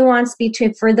little nuance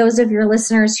between, for those of your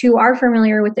listeners who are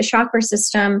familiar with the chakra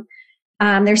system,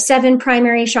 there's 7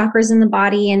 primary chakras in the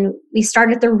body, and we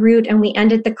start at the root and we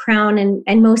end at the crown.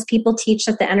 And most people teach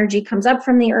that the energy comes up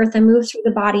from the earth and moves through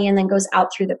the body and then goes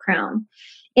out through the crown.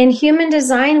 In human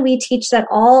design, we teach that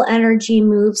all energy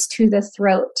moves to the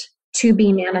throat to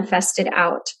be manifested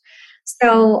out.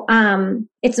 So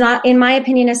it's not, in my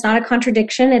opinion, it's not a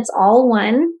contradiction. It's all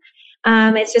one.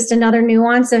 It's just another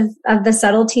nuance of the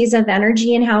subtleties of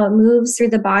energy and how it moves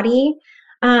through the body.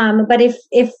 But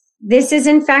if this is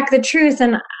in fact the truth,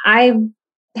 and I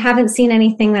haven't seen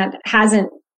anything that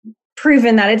hasn't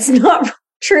proven that it's not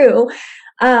true,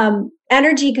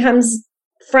 energy comes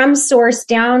from source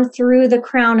down through the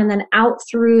crown and then out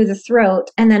through the throat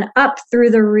and then up through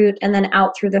the root and then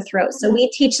out through the throat. So we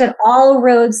teach that all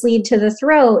roads lead to the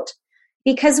throat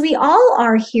because we all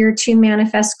are here to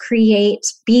manifest, create,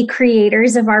 be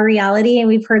creators of our reality. And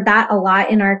we've heard that a lot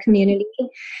in our community.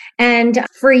 And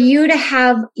for you to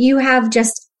have, you have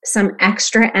just some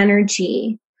extra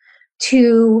energy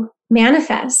to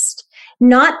manifest.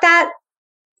 Not that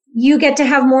you get to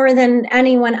have more than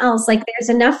anyone else. Like there's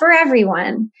enough for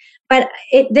everyone. But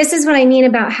this is what I mean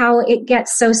about how it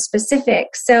gets so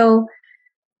specific. So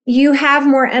you have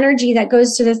more energy that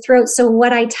goes to the throat. So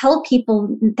what I tell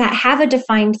people that have a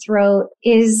defined throat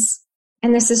is,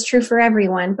 and this is true for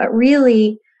everyone, but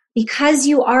really because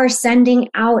you are sending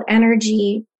out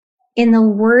energy in the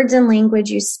words and language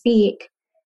you speak,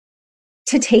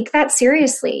 to take that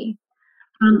seriously.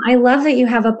 I love that you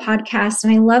have a podcast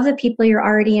and I love the people you're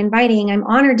already inviting. I'm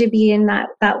honored to be in that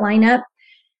lineup.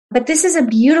 But this is a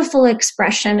beautiful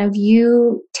expression of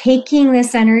you taking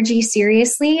this energy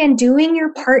seriously and doing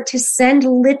your part to send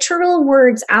literal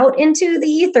words out into the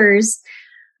ethers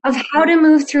of how to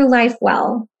move through life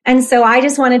well. And so I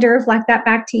just wanted to reflect that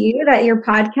back to you, that your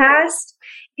podcast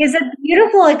is a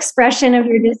beautiful expression of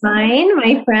your design,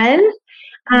 my friend.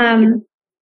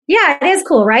 Yeah, it is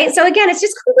cool, right? So again, it's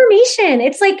just confirmation.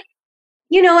 It's like,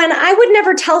 you know, and I would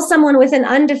never tell someone with an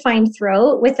undefined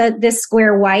throat with this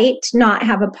square white not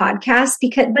have a podcast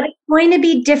but it's going to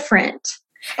be different.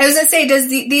 I was going to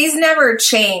say, these never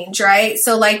change, right?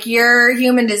 So like your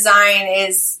human design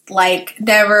is like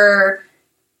never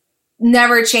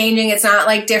changing. It's not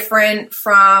like different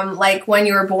from like when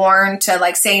you were born to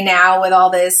like say now with all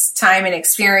this time and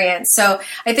experience. So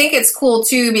I think it's cool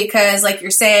too, because like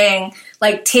you're saying,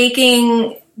 like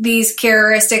taking these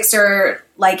characteristics or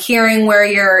like hearing where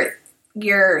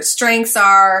your strengths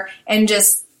are and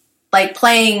just like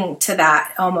playing to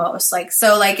that almost. Like,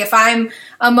 so like if I'm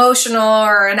emotional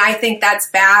and I think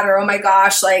that's bad or, oh my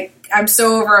gosh, like I'm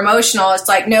so over emotional, it's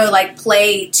like, no, like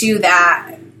play to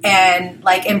that and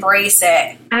like embrace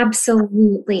it.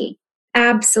 Absolutely.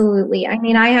 Absolutely. I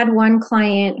mean, I had one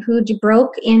client who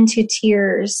broke into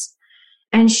tears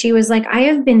and she was like, I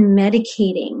have been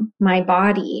medicating my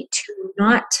body to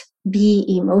not be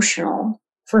emotional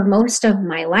for most of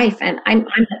my life. And I'm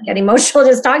getting emotional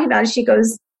just talking about it. She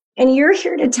goes, and you're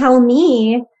here to tell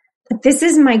me that this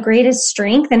is my greatest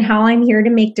strength and how I'm here to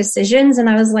make decisions. And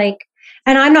I was like,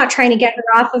 and I'm not trying to get her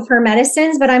off of her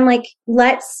medicines, but I'm like,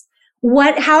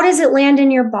 how does it land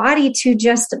in your body to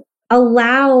just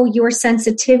allow your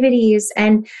sensitivities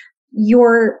and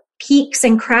your peaks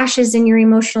and crashes in your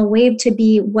emotional wave to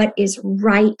be what is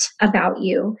right about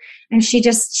you? And she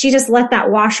just let that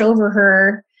wash over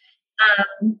her.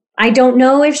 I don't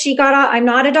know if she got off. I'm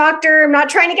not a doctor. I'm not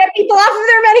trying to get people off of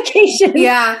their medication.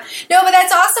 Yeah. No, but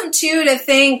that's awesome too to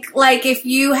think like if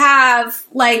you have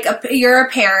like you're a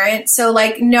parent, so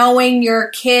like knowing your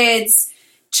kids'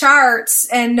 charts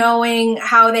and knowing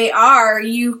how they are,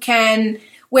 you can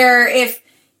where if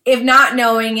not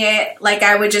knowing it, like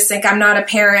I would just think I'm not a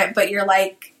parent, but you're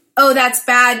like, oh, that's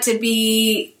bad to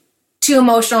be too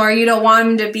emotional or you don't want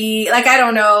them to be like, I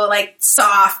don't know, like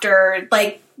soft or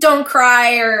like don't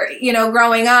cry or, you know,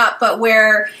 growing up, but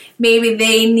where maybe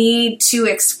they need to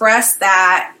express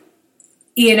that,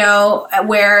 you know,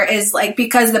 where is like,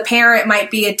 because the parent might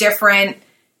be a different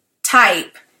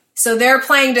type. So they're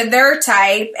playing to their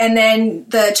type and then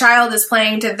the child is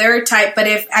playing to their type. But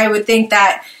if I would think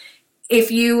that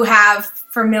if you have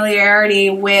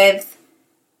familiarity with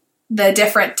the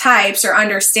different types or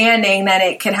understanding, then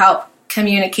it can help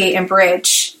communicate and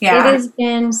bridge. Yeah. It has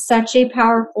been such a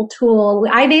powerful tool.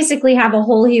 I basically have a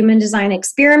whole human design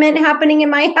experiment happening in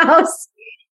my house.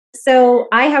 So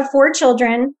I have 4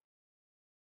 children.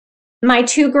 My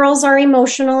 2 girls are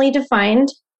emotionally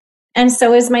defined, and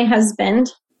so is my husband.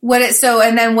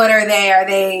 And then what are they? Are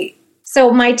they?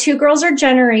 So my 2 girls are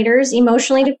generators,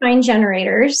 emotionally defined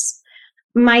generators.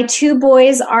 My 2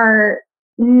 boys are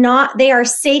not, they are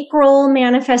sacral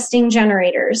manifesting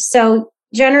generators. So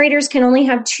generators can only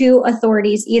have 2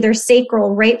 authorities, either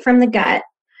sacral, right from the gut,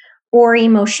 or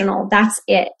emotional. That's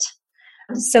it.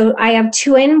 So I have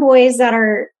twin boys that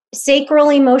are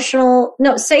sacral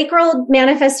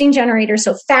manifesting generators,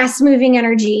 so fast moving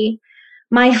energy.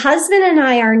 My husband and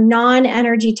I are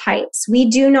non-energy types. We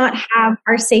do not have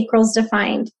our sacrals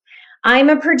defined. I'm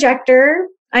a projector.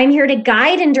 I'm here to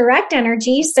guide and direct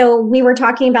energy. So we were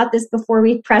talking about this before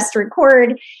we pressed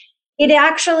record.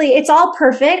 It's all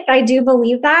perfect. I do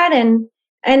believe that. And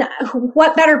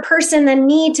what better person than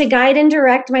me to guide and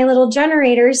direct my little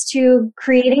generators to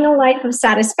creating a life of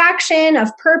satisfaction,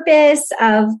 of purpose,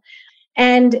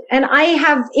 and I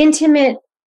have intimate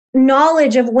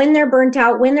knowledge of when they're burnt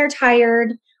out, when they're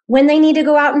tired, when they need to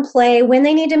go out and play, when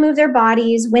they need to move their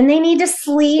bodies, when they need to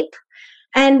sleep.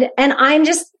 And I'm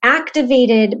just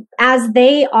activated as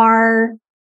they are,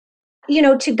 you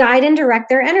know, to guide and direct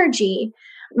their energy.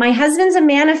 My husband's a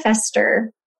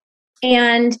manifester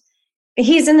and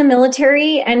he's in the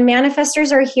military, and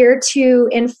manifestors are here to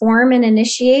inform and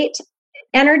initiate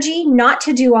energy, not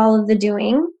to do all of the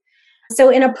doing. So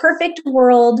in a perfect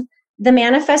world, the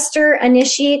manifester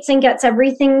initiates and gets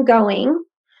everything going.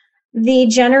 The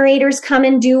generators come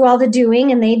and do all the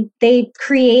doing, and they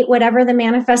create whatever the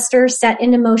manifester set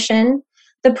into motion.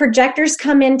 The projectors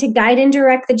come in to guide and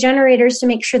direct the generators to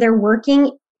make sure they're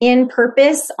working in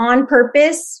purpose, on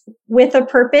purpose, with a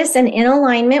purpose, and in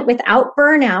alignment without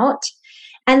burnout.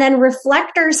 And then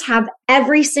reflectors have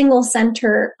every single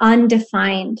center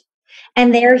undefined.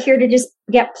 And they're here to just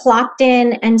get plopped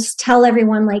in and tell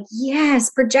everyone like, yes,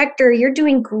 projector, you're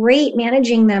doing great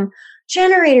managing them.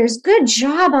 Generators, good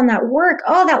job on that work.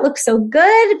 Oh, that looks so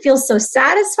good. It feels so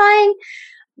satisfying.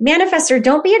 Manifestor,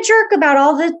 don't be a jerk about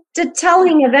all the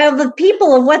telling of the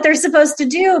people of what they're supposed to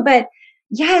do. But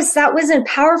yes, that was a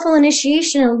powerful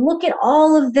initiation. And look at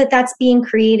all of that's being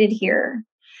created here.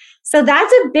 So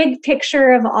that's a big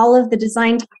picture of all of the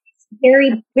design types.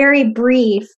 Very, very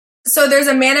brief. So there's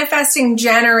a manifesting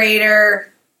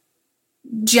generator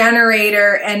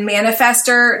and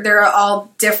manifester. They're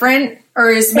all different, or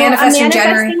is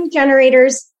manifesting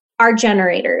generators are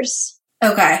generators.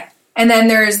 Okay. And then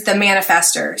there's the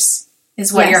manifestors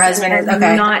is what your husband is.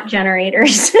 Okay. Not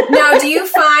generators. Now, do you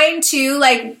find too,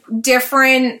 like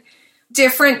different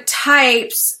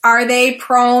types, are they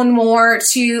prone more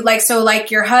to like, so like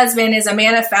your husband is a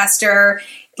manifester,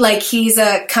 like he's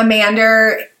a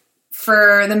commander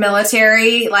for the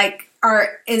military, like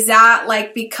is that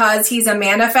like because he's a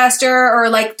manifester, or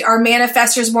like are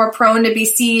manifestors more prone to be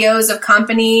CEOs of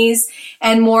companies,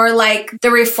 and more like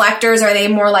the reflectors, are they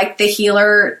more like the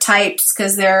healer types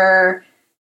because they're...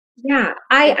 Yeah,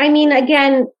 I mean,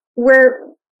 again,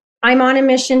 I'm on a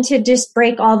mission to just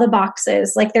break all the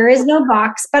boxes. Like there is no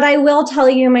box, but I will tell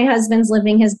you, my husband's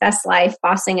living his best life,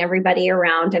 bossing everybody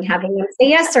around and having them say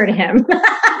yes sir to him.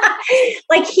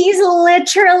 Like he's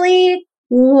literally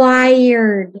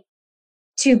wired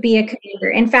to be a commander.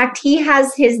 In fact, he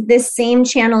has this same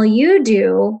channel you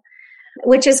do,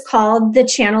 which is called the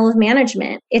channel of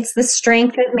management. It's the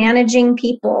strength of managing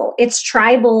people. It's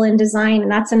tribal in design.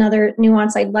 And that's another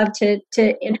nuance I'd love to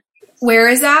Where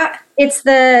is that? It's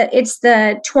the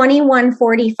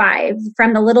 2145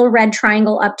 from the little red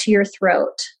triangle up to your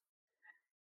throat.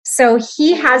 So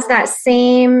he has that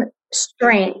same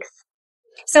strength.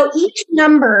 So each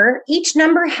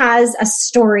number has a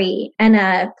story and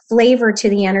a flavor to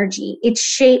the energy. Each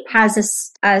shape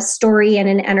has a story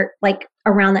and like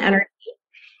around the energy.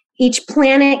 Each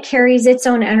planet carries its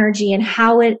own energy and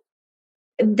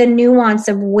the nuance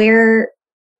of where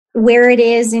it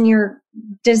is in your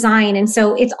design. And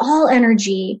so it's all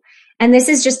energy. And this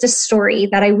is just a story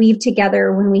that I weave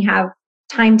together when we have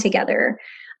time together.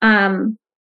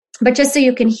 But just so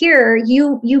you can hear,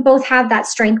 you both have that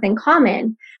strength in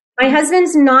common. My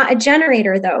husband's not a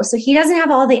generator though, so he doesn't have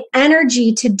all the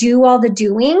energy to do all the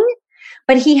doing,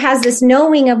 but he has this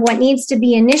knowing of what needs to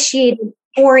be initiated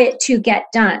for it to get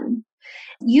done.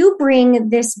 You bring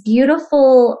this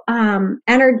beautiful,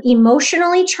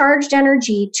 emotionally charged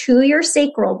energy to your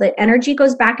sacral. The energy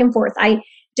goes back and forth. I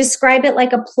describe it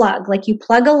like a plug, like you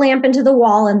plug a lamp into the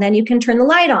wall and then you can turn the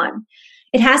light on.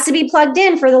 It has to be plugged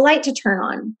in for the light to turn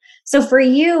on. So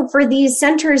for these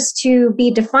centers to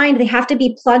be defined, they have to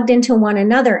be plugged into one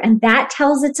another, and that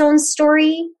tells its own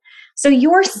story. So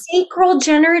your sacral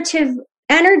generative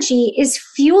energy is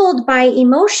fueled by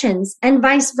emotions and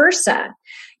vice versa.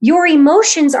 Your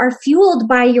emotions are fueled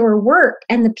by your work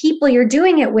and the people you're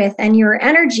doing it with and your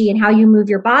energy and how you move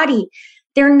your body.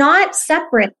 They're not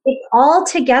separate. It's all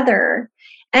together.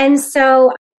 And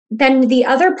so then the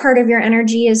other part of your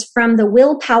energy is from the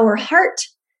willpower heart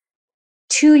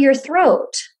to your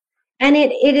throat. And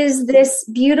it is this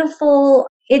beautiful,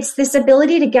 it's this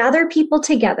ability to gather people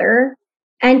together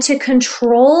and to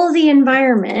control the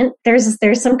environment. There's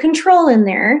some control in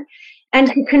there, and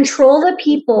to control the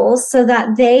people so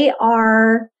that they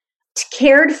are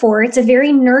cared for. It's a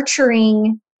very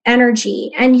nurturing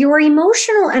energy. And your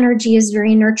emotional energy is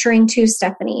very nurturing too,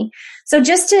 Stephanie. So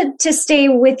just to stay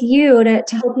with you, to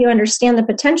help you understand the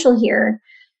potential here,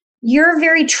 you're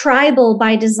very tribal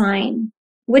by design,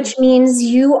 which means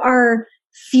you are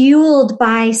fueled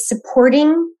by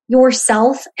supporting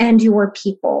yourself and your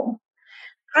people.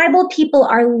 Tribal people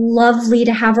are lovely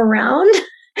to have around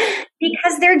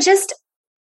because they're just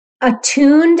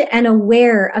attuned and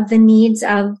aware of the needs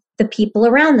of the people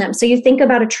around them. So you think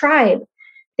about a tribe.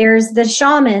 There's the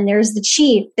shaman, there's the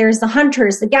chief, there's the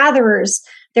hunters, the gatherers,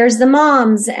 there's the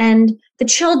moms and the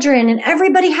children, and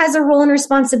everybody has a role and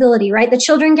responsibility, right? The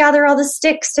children gather all the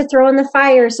sticks to throw in the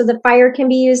fire so the fire can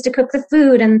be used to cook the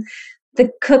food, and the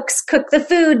cooks cook the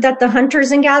food that the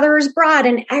hunters and gatherers brought,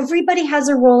 and everybody has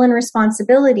a role and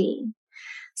responsibility.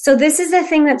 So this is the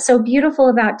thing that's so beautiful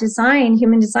about design,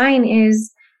 human design,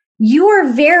 is you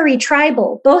are very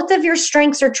tribal. Both of your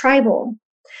strengths are tribal,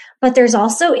 but there's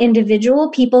also individual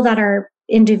people that are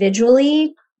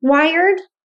individually wired,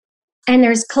 and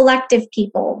there's collective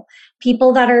people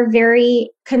that are very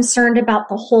concerned about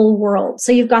the whole world.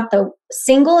 So you've got the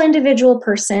single individual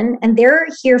person, and they're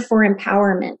here for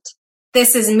empowerment.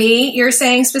 This is me, you're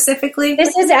saying specifically?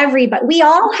 This is everybody. We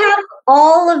all have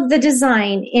all of the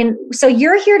design in. So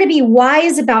you're here to be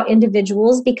wise about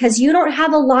individuals because you don't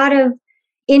have a lot of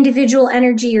individual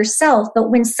energy yourself.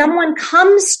 But when someone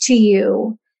comes to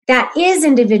you that is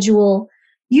individual,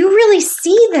 you really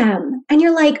see them and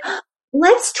you're like,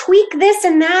 let's tweak this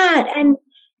and that,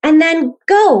 and then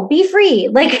go, be free.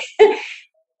 Like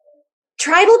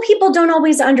tribal people don't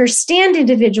always understand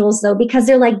individuals though, because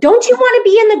they're like, don't you want to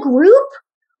be in the group?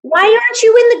 Why aren't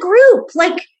you in the group?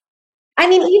 Like, I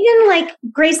mean, even like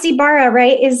Gracie Barra,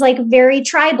 right, is like very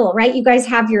tribal, right? You guys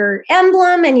have your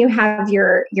emblem and you have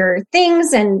your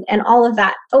things and all of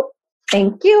that. Oh,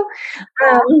 thank you.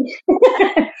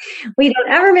 We don't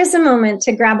ever miss a moment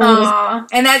to grab a little.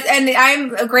 And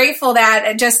I'm grateful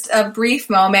that just a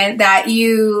brief moment that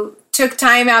you took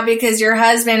time out because your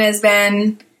husband has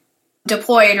been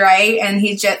deployed, right? And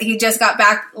he just got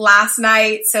back last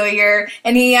night. So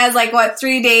he has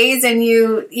 3 days, and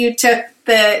you took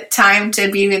the time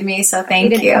to be with me. So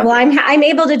thank you. Well, I'm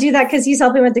able to do that because he's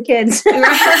helping with the kids.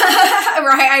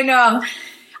 Right.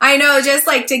 I know, just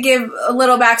to give a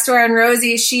little backstory on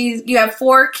Rosy, you have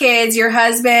 4 kids. Your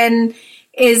husband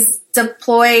is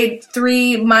deployed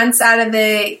 3 months out of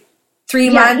the 3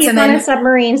 months. He's on a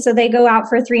submarine, so they go out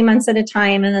for 3 months at a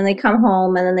time, and then they come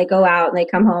home, and then they go out, and they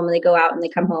come home, and they go out, and they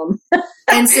come home.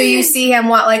 And so you see him,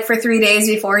 for 3 days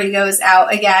before he goes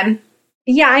out again?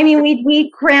 Yeah, I mean, we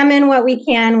cram in what we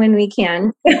can when we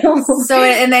can. So,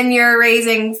 and then you're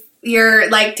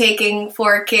taking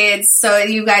 4 kids, so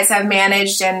you guys have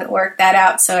managed and worked that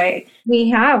out. So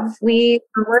we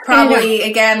probably,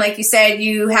 again, like you said,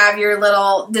 you have your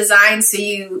little design, so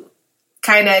you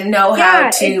kind of know how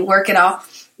to work it all.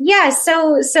 Yeah.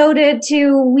 So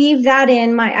to weave that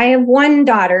in, I have one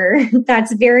daughter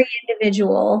that's very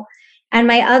individual, and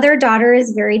my other daughter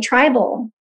is very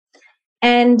tribal,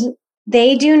 and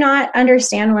they do not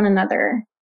understand one another.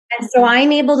 And so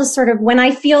I'm able to sort of, when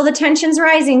I feel the tensions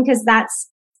rising, because that's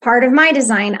part of my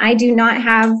design, I do not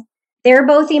have, they're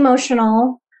both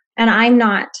emotional and I'm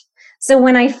not. So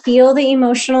when I feel the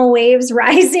emotional waves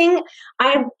rising,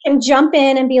 I can jump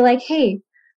in and be like, hey,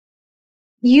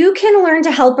 you can learn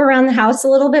to help around the house a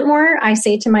little bit more, I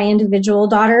say to my individual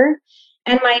daughter.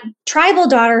 And my tribal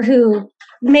daughter, who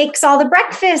makes all the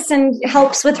breakfast and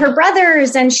helps with her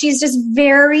brothers, and she's just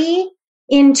very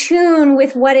in tune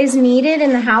with what is needed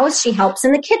in the house. She helps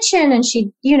in the kitchen, and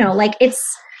she, like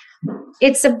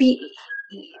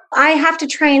I have to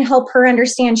try and help her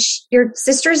understand your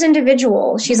sister's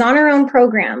individual. She's on her own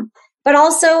program, but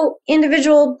also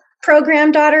individual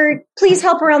program daughter, please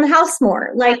help around the house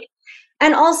more.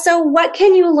 And also, what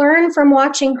can you learn from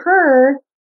watching her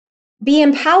be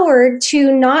empowered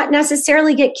to not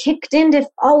necessarily get kicked into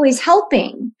always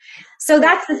helping? So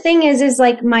that's the thing is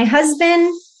like my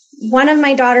husband, one of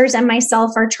my daughters, and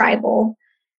myself are tribal.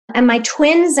 And my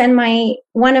twins and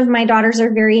one of my daughters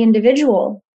are very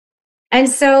individual. And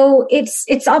so it's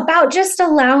about just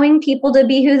allowing people to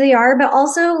be who they are, but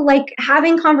also like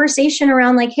having conversation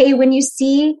around like, hey, when you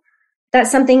see that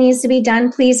something needs to be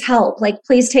done, please help. Like,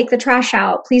 please take the trash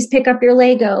out. Please pick up your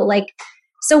Lego. Like,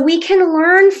 so we can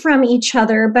learn from each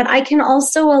other, but I can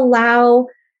also allow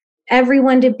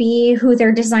everyone to be who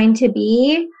they're designed to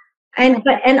be. And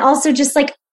also just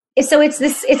like, so it's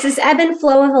this ebb and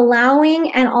flow of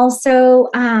allowing and also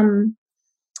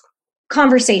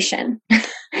conversation.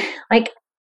 Like,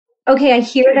 okay, I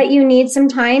hear that you need some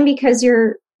time because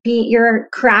you're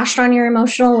crashed on your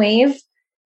emotional wave.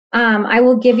 I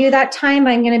will give you that time.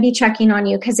 I'm going to be checking on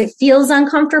you because it feels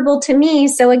uncomfortable to me.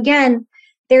 So again,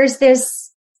 there's this,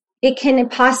 it can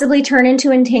possibly turn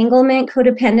into entanglement,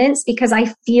 codependence, because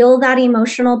I feel that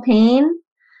emotional pain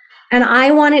and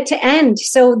I want it to end.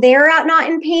 So they're not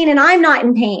in pain and I'm not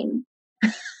in pain.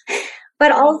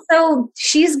 But also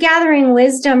she's gathering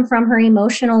wisdom from her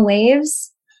emotional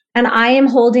waves, and I am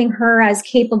holding her as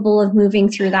capable of moving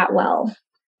through that well.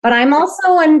 But I'm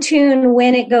also in tune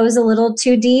when it goes a little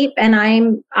too deep, and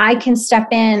I can step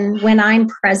in when I'm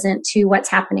present to what's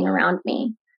happening around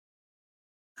me.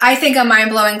 I think a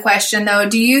mind-blowing question though,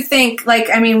 do you think,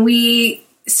 we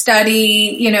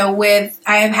study,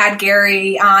 I have had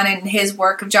Gary on and his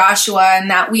work of Joshua, and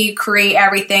that we create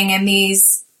everything in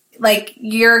these, like,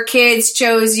 your kids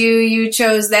chose you, you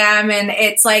chose them. And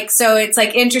it's like, so it's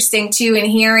like interesting too, in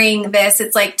hearing this,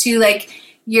 it's like too, like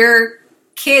your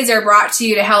kids are brought to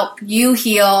you to help you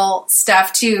heal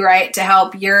stuff too, right? To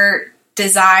help your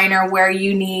design or where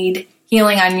you need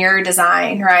healing on your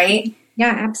design, right?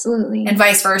 Yeah, absolutely. And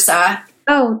vice versa.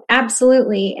 Oh,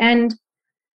 absolutely. And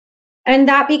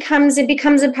that becomes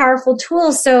a powerful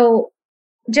tool. So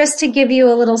just to give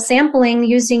you a little sampling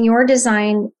using your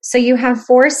design, so you have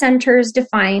 4 centers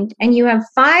defined and you have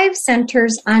 5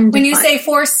 centers undefined. When you say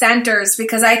 4 centers,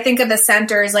 because I think of the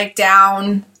centers like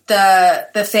down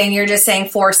the thing, you're just saying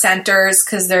 4 centers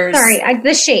because there's... Sorry,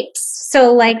 the shapes.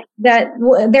 So like that,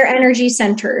 they're energy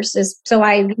centers. So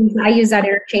I use that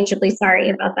interchangeably. Sorry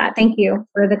about that. Thank you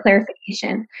for the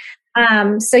clarification.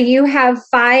 So you have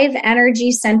 5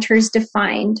 energy centers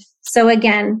defined. So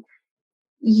again,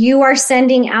 you are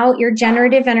sending out your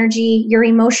generative energy, your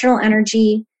emotional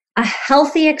energy, a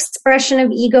healthy expression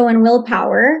of ego and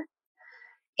willpower,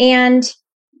 and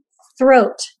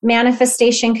throat,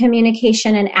 manifestation,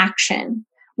 communication, and action.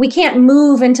 We can't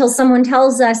move until someone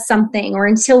tells us something or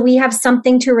until we have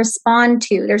something to respond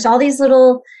to. There's all these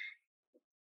little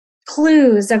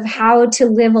clues of how to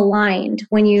live aligned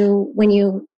when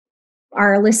you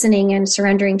are listening and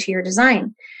surrendering to your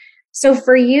design. So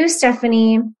for you,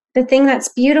 Stephanie, the thing that's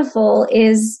beautiful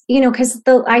is, because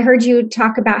I heard you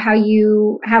talk about how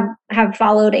you have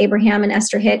followed Abraham and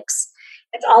Esther Hicks.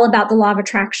 It's all about the law of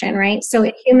attraction, right? So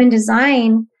in human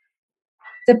design,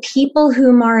 the people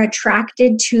whom are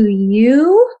attracted to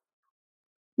you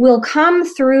will come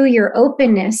through your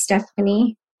openness,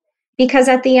 Stephanie, because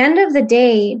at the end of the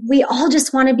day, we all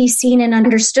just want to be seen and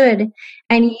understood.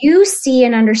 And you see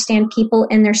and understand people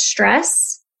in their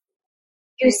stress.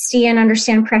 You see and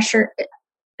understand pressure.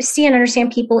 See and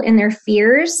understand people in their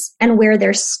fears and where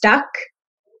they're stuck.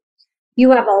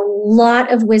 You have a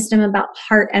lot of wisdom about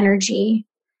heart energy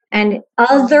and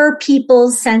other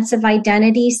people's sense of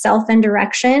identity, self, and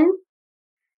direction.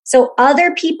 So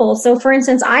other people, so for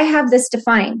instance, I have this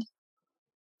defined.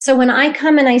 So when I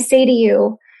come and I say to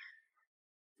you,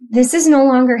 this is no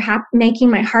longer making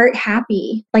my heart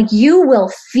happy, like you will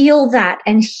feel that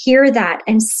and hear that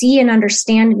and see and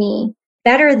understand me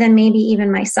better than maybe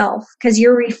even myself, because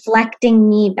you're reflecting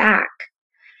me back.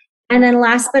 And then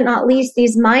last but not least,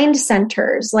 these mind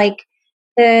centers, like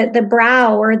the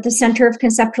brow or the center of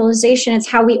conceptualization. It's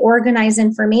how we organize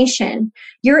information.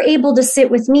 You're able to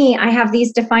sit with me. I have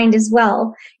these defined as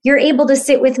well. You're able to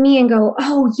sit with me and go,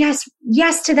 oh,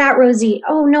 yes to that, Rosy.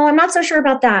 Oh, no, I'm not so sure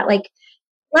about that. Like,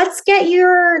 let's get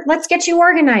you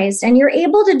organized. And you're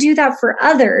able to do that for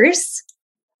others.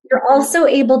 You're also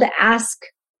able to ask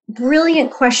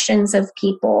brilliant questions of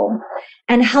people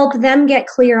and help them get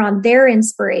clear on their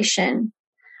inspiration.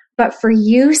 But for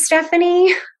you,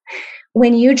 Stephanie,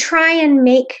 when you try and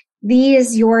make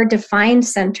these your defined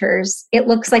centers, it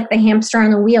looks like the hamster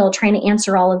on the wheel trying to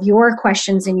answer all of your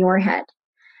questions in your head.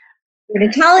 I'm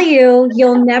here to tell you,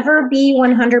 you'll never be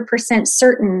 100%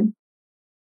 certain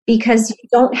because you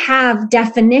don't have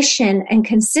definition and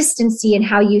consistency in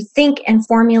how you think and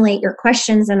formulate your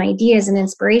questions and ideas and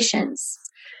inspirations.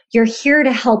 You're here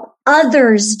to help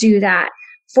others do that.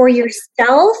 For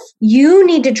yourself, you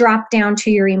need to drop down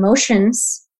to your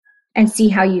emotions and see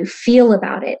how you feel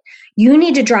about it. You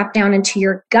need to drop down into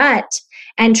your gut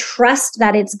and trust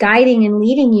that it's guiding and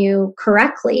leading you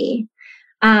correctly.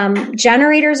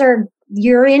 Generators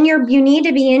you need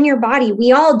to be in your body.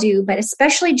 We all do, but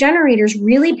especially generators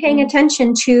really paying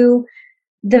attention to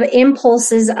the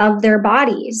impulses of their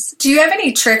bodies. Do you have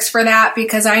any tricks for that?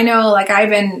 Because I know, like,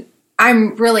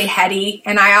 I'm really heady,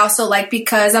 and I also, like,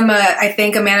 because I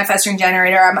think a manifesting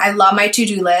generator, I love my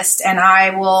to-do list, and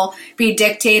I will be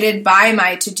dictated by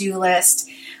my to-do list.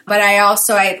 But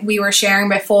we were sharing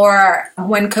before,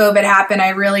 when COVID happened, I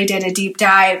really did a deep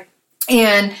dive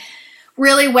and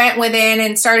really went within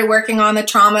and started working on the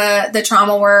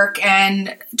trauma work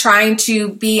and trying to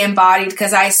be embodied,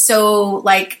 because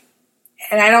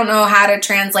and I don't know how to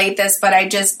translate this, but I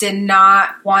just did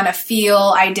not want to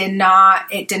feel. It did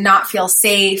not feel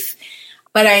safe.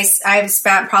 But I've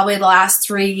spent probably the last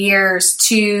 3 years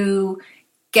to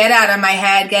get out of my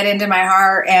head, get into my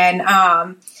heart,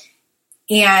 and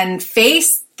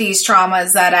face these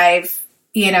traumas that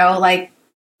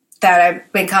that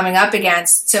I've been coming up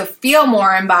against, to feel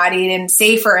more embodied and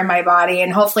safer in my body.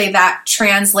 And hopefully that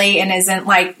translate and isn't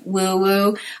like woo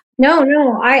woo.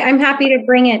 No, I'm happy to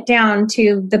bring it down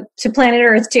to planet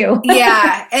Earth too.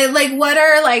 Yeah. And like, what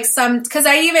are like because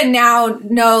I even now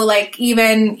know, like,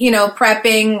 even,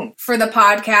 prepping for the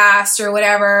podcast or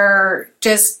whatever,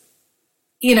 just,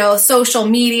 social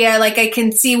media, like I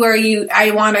can see where I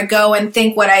want to go and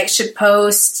think what I should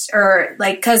post or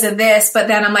like, because of this, but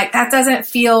then I'm like, that doesn't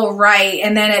feel right.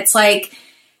 And then it's like,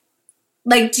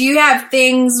 do you have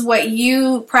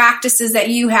practices that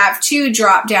you have to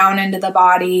drop down into the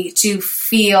body to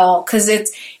feel? Because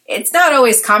it's not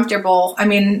always comfortable. I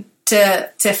mean, to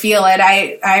feel it,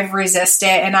 I've resisted,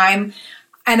 and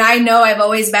I know I've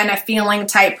always been a feeling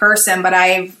type person, but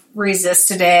I've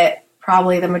resisted it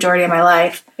probably the majority of my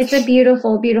life. It's a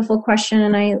beautiful, beautiful question,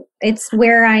 and it's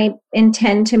where I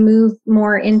intend to move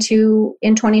more into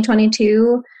in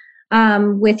 2022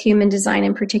 with human design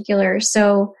in particular.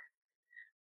 So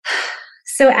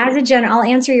as I'll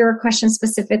answer your question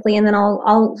specifically, and then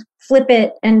I'll flip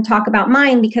it and talk about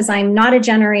mine, because I'm not a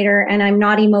generator and I'm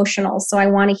not emotional. So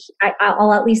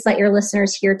I'll at least let your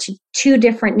listeners hear two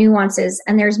different nuances,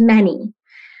 and there's many,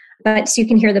 but so you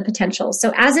can hear the potential.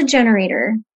 So as a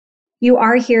generator, you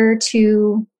are here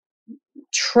to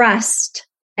trust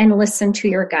and listen to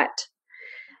your gut.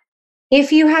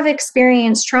 If you have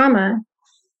experienced trauma,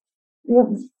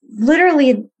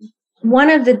 literally,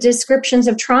 one of the descriptions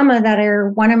of trauma that are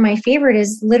one of my favorite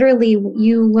is literally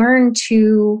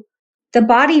the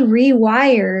body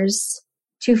rewires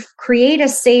to create a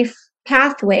safe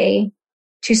pathway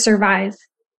to survive.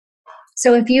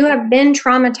 So if you have been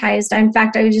traumatized, in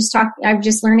fact, I'm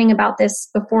just learning about this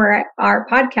before our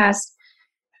podcast,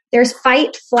 there's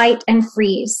fight, flight, and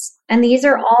freeze. And these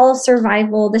are all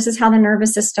survival. This is how the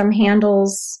nervous system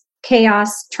handles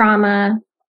chaos, trauma,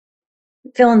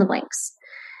 fill in the blanks.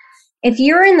 If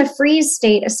you're in the freeze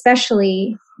state,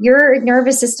 especially, your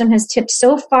nervous system has tipped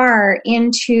so far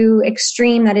into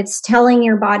extreme that it's telling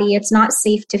your body it's not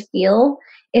safe to feel.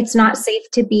 It's not safe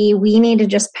to be. We need to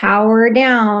just power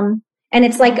down. And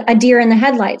it's like a deer in the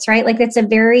headlights, right? Like, it's a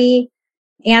very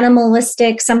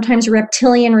animalistic, sometimes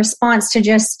reptilian response to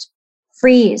just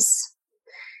freeze.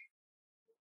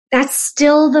 That's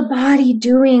still the body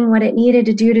doing what it needed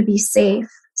to do to be safe.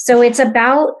 So it's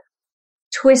about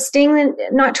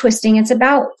it's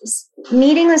about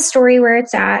meeting the story where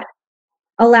it's at,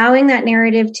 allowing that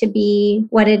narrative to be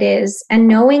what it is, and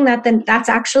knowing that that's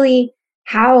actually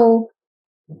how,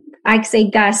 I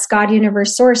say, God,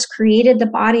 universe, source created the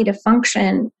body to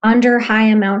function under high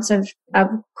amounts of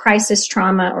crisis,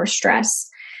 trauma, or stress.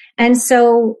 And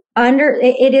so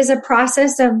it is a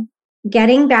process of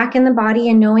getting back in the body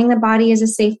and knowing the body is a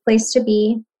safe place to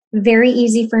be. Very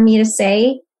easy for me to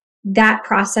say. That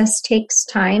process takes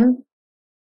time.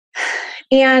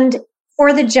 And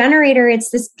for the generator, it's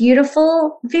this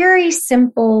beautiful, very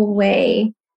simple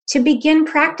way to begin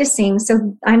practicing.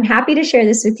 So I'm happy to share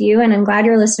this with you, and I'm glad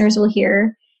your listeners will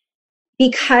hear.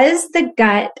 Because the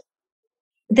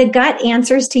gut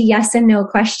answers to yes and no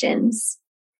questions.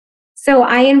 So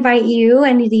I invite you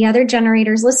and the other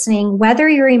generators listening, whether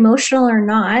you're emotional or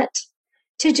not,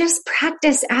 to just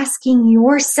practice asking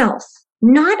yourself,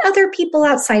 not other people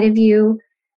outside of you,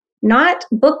 not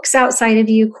books outside of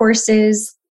you,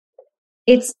 courses.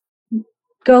 It's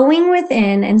going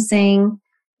within and saying,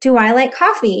 do I like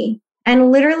coffee?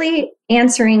 And literally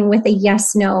answering with a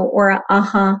yes, no, or a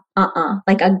uh-huh,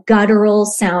 like a guttural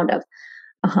sound of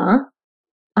uh-huh,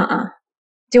 uh-uh.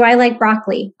 Do I like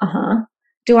broccoli? Uh-huh.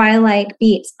 Do I like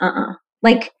beets? Uh-uh.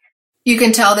 Like, you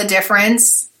can tell the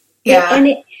difference. Yeah.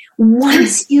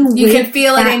 Once you can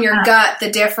feel it in your gut,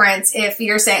 the difference. If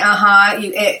you're saying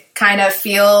it kind of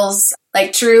feels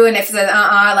like true, and if the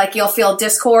like you'll feel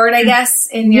discord, I guess,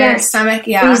 in your stomach.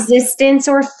 Yeah. Resistance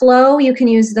or flow, you can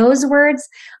use those words.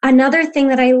 Another thing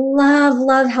that I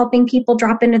love helping people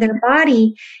drop into their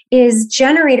body is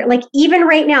generator. Like even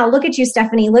right now, look at you,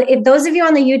 Stephanie. Look, if those of you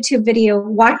on the YouTube video,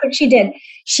 watch what she did.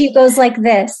 She goes like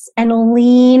this and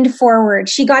leaned forward.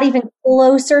 She got even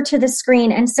closer to the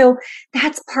screen. And so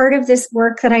that's part of this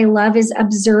work that I love, is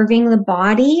observing the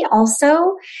body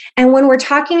also. And when we're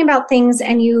talking about things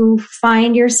and you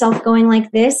find yourself going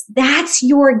like this, that's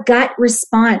your gut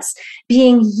response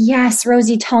being, yes,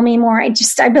 Rosy, tell me more.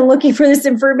 I've been looking for this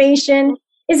information.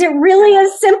 Is it really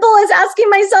as simple as asking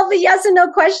myself a yes and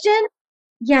no question?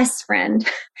 Yes, friend.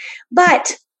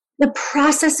 But the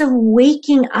process of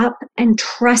waking up and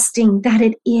trusting that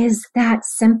it is that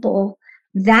simple,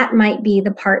 that might be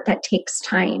the part that takes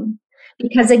time.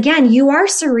 Because again, you are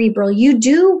cerebral.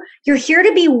 You're here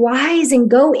to be wise and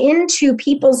go into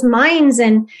people's minds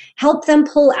and help them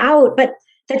pull out. But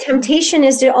the temptation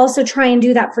is to also try and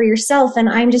do that for yourself. And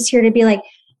I'm just here to be like,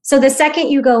 so the second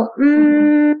you go,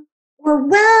 or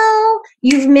well,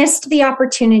 you've missed the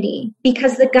opportunity,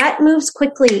 because the gut moves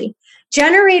quickly.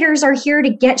 Generators are here to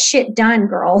get shit done,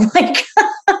 girl. Like,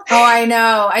 oh, I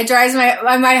know. I drives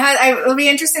it'll be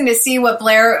interesting to see what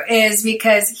Blair is,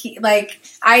 because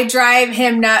I drive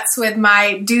him nuts with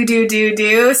my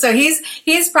do. So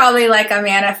he's probably like a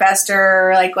manifester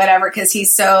or like whatever, because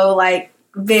he's so like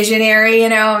visionary,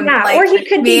 Yeah, like, or he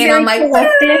could be very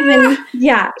collective and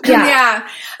yeah. Yeah.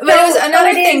 But it was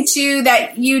another thing too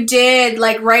that you did,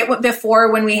 like right before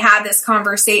when we had this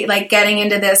conversation, like getting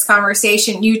into this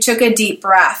conversation, you took a deep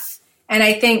breath. And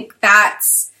I think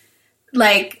that's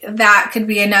like, that could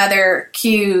be another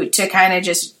cue to kind of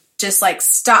just like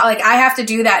stop. Like I have to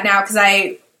do that now, because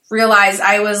I realized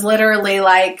I was literally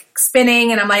like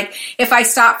spinning, and I'm like, if I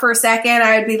stop for a second,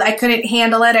 I couldn't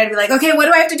handle it. I'd be like, okay, what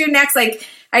do I have to do next? Like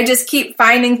I just keep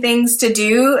finding things to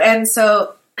do. And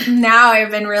so now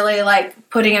I've been really like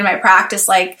putting in my practice,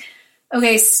 like,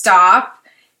 okay, stop,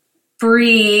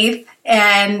 breathe.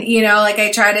 And, like I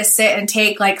try to sit and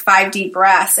take like 5 deep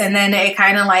breaths, and then it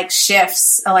kind of like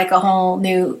shifts like a whole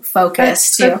new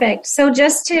focus. That's perfect. So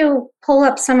just to pull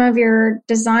up some of your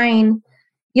design,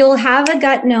 you'll have a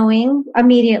gut knowing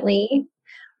immediately,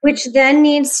 which then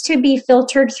needs to be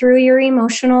filtered through your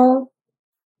emotional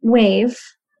wave,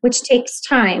 which takes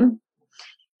time.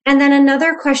 And then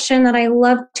another question that I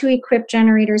love to equip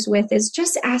generators with is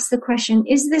just ask the question,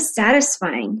 is this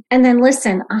satisfying? And then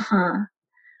listen,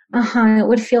 it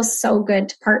would feel so good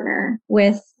to partner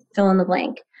with fill in the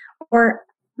blank. Or,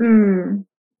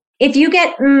 if you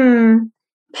get,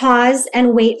 pause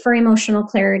and wait for emotional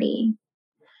clarity.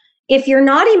 If you're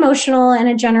not emotional and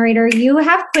a generator, you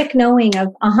have quick knowing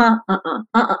of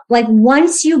like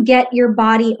once you get your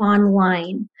body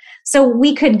online. So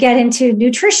we could get into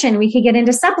nutrition, we could get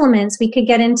into supplements, we could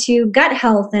get into gut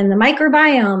health and the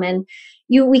microbiome, and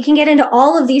we can get into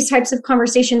all of these types of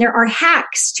conversation. There are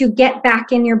hacks to get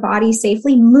back in your body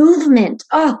safely. Movement,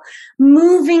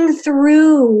 moving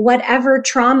through whatever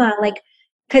trauma,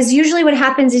 because usually what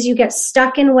happens is you get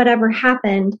stuck in whatever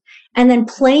happened, and then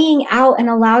playing out and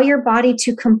allow your body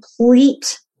to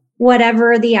complete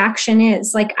whatever the action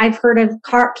is. Like I've heard of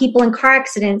people in car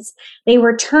accidents, they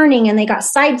were turning and they got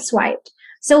sideswiped.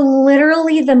 So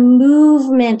literally the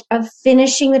movement of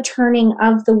finishing the turning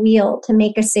of the wheel to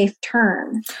make a safe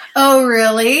turn. Oh,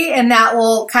 really? And that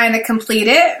will kind of complete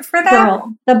it for them?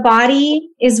 Girl, the body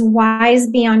is wise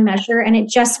beyond measure, and it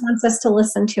just wants us to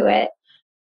listen to it.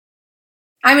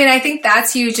 I mean, I think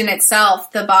that's huge in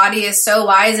itself. The body is so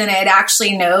wise, and it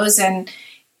actually knows, and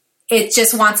it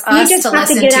just wants we us just to have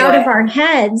listen to get out it. of our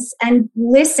heads and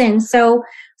listen. So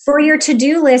for your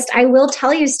to-do list, I will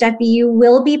tell you, Steffi, you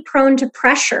will be prone to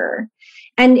pressure,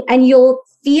 and you'll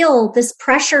feel this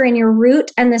pressure in your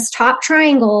root and this top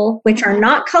triangle, which are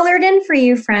not colored in for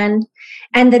you, friend.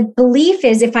 And the belief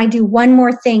is, if I do one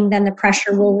more thing, then the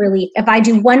pressure will relieve. If I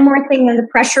do one more thing, then the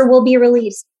pressure will be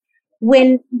released.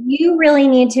 When you really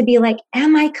need to be like,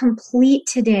 am I complete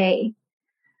today?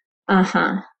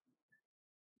 The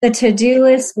to-do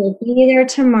list will be there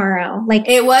tomorrow. Like,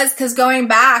 it was, because going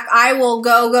back, I will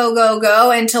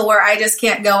go until where I just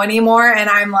can't go anymore. And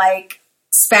I'm like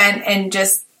spent and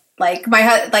just like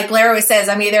like Blair always says,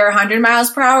 I'm either 100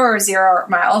 miles per hour or 0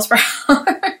 miles per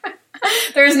hour.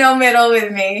 There's no middle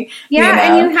with me. Yeah. You know?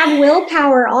 And you have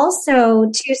willpower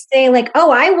also to say like, oh,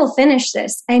 I will finish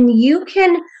this. And you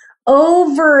can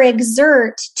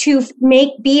overexert to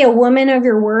be a woman of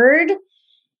your word.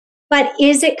 But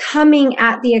is it coming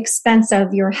at the expense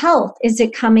of your health? Is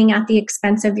it coming at the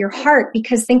expense of your heart?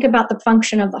 Because think about the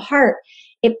function of the heart.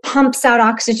 It pumps out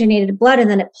oxygenated blood and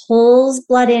then it pulls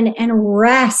blood in and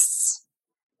rests,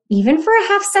 even for a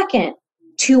half second,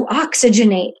 to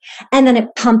oxygenate. And then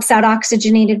it pumps out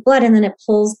oxygenated blood and then it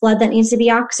pulls blood that needs to be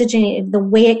oxygenated. The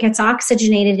way it gets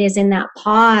oxygenated is in that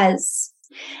pause.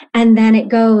 And then it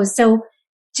goes. So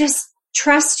just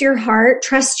trust your heart,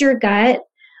 trust your gut.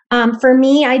 For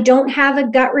me, I don't have a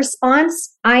gut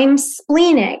response. I'm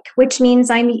splenic, which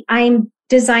means I'm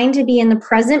designed to be in the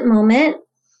present moment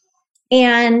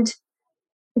and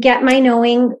get my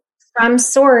knowing from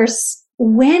source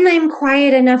when I'm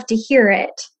quiet enough to hear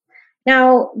it.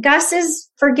 Now, Gus is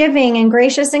forgiving and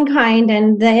gracious and kind,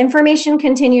 and the information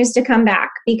continues to come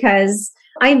back because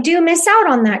I do miss out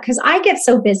on that because I get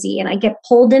so busy and I get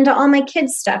pulled into all my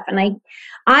kids' stuff, and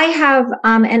I have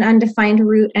an undefined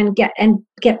root and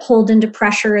get pulled into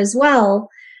pressure as well.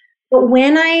 But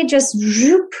when I just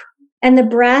zoop, and the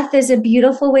breath is a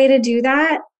beautiful way to do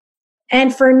that.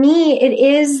 And for me, it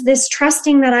is this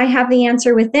trusting that I have the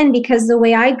answer within, because the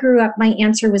way I grew up, my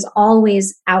answer was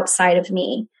always outside of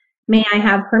me. May I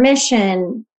have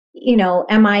permission? You know,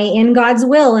 am I in God's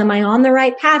will? Am I on the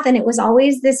right path? And it was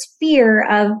always this fear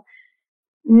of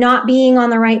not being on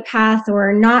the right path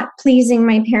or not pleasing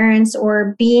my parents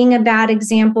or being a bad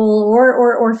example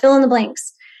or fill in the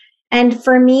blanks. And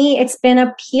for me, it's been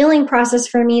a healing process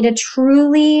for me to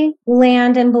truly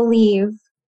land and believe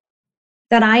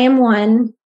that I am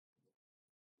one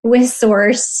with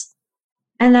source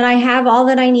and that I have all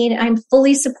that I need. I'm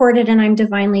fully supported and I'm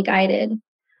divinely guided.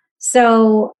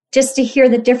 So just to hear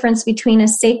the difference between a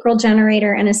sacral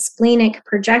generator and a splenic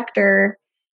projector,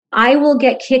 I will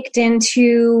get kicked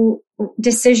into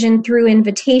decision through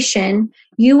invitation.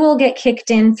 You will get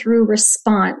kicked in through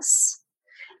response.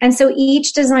 And so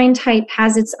each design type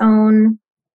has its own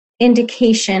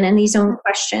indication and these own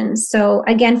questions. So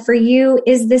again, for you,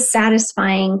 is this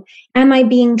satisfying? Am I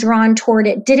being drawn toward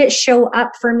it? Did it show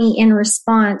up for me in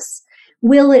response?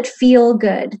 Will it feel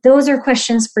good? Those are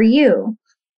questions for you.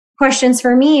 Questions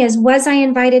for me is, was I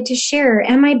invited to share?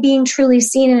 Am I being truly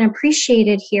seen and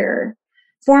appreciated here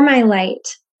for my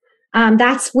light?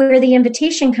 That's where the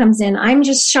invitation comes in. I'm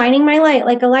just shining my light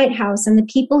like a lighthouse, and the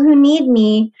people who need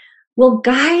me will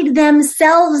guide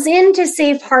themselves into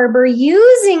safe harbor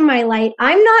using my light.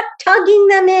 I'm not tugging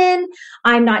them in.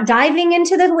 I'm not diving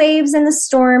into the waves and the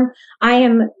storm. I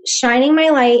am shining my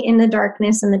light in the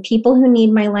darkness, and the people who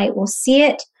need my light will see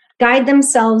it, guide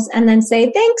themselves, and then say,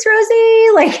 thanks, Rosy.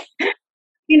 Like,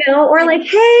 you know, or like,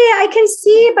 hey, I can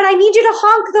see, but I need you to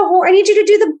honk the horn. I need you to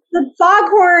do the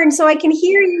foghorn so I can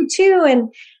hear you too.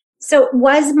 And so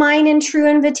was mine in true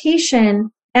invitation?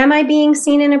 Am I being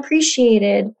seen and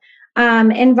appreciated?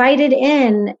 Invited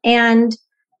in? And,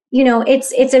 you know,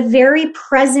 it's a very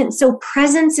present. So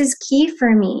presence is key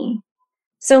for me.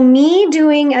 So me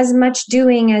doing as much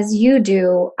doing as you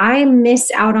do, I miss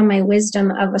out on my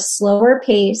wisdom of a slower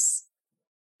pace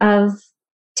of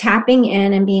tapping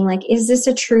in and being like, is this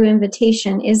a true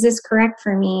invitation? Is this correct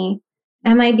for me?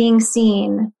 Am I being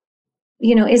seen?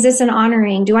 You know, is this an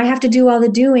honoring? Do I have to do all the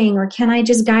doing, or can I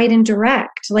just guide and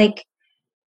direct? Like,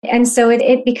 and so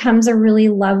it becomes a really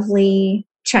lovely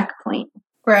checkpoint.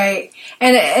 Right.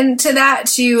 And to that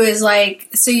too is like,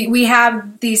 so we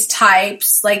have these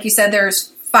types, like you said,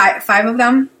 there's five of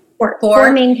them.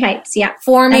 Four main types. Yeah.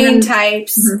 Four main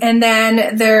types. Mm-hmm. And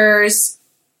then there's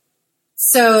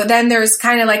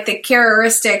kind of like the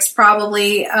characteristics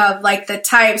probably of like the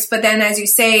types. But then as you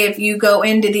say, if you go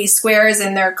into these squares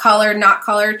and they're colored, not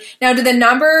colored. Now, are the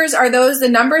numbers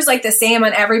like the same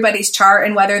on everybody's chart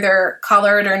and whether they're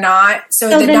colored or not?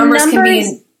 So the numbers can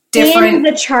be different? In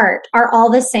the chart are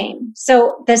all the same.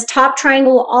 So this top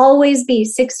triangle will always be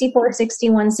 64,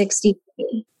 61,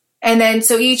 63. And then,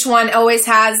 so each one always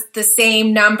has the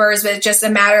same numbers, but it's just a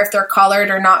matter if they're colored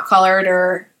or not colored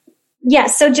or.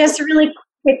 Yes. So just really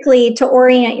quickly to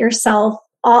orient yourself,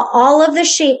 all of the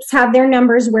shapes have their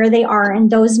numbers where they are, and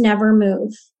those never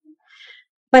move.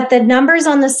 But the numbers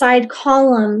on the side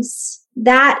columns,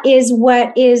 that is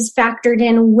what is factored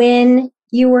in when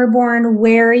you were born,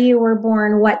 where you were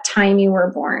born, what time you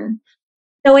were born.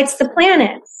 So it's the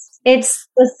planets. It's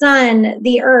the sun,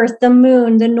 the earth, the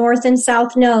moon, the north and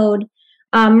south node,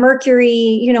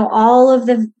 Mercury, all of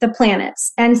the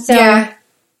planets. And so. Yeah.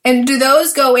 And do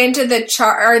those go into the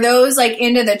chart? Are those like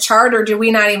into the chart, or do we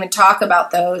not even talk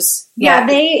about those? Yeah,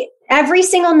 every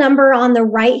single number on the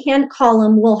right-hand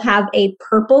column will have a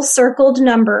purple circled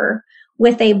number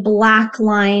with a black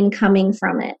line coming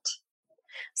from it.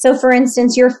 So for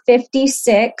instance, you're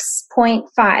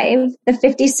 56.5. The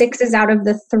 56 is out of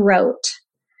the throat.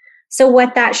 So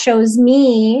what that shows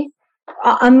me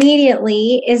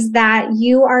immediately is that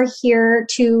you are here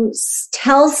to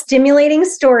tell stimulating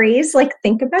stories. Like,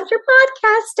 think about your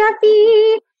podcast,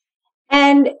 Steffi.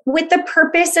 And with the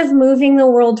purpose of moving the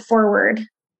world forward.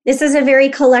 This is a very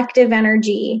collective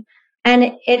energy.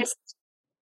 And it's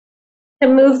to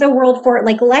move the world forward.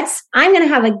 Like, I'm going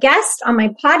to have a guest on my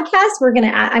podcast. I'm going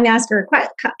to ask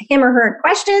him or her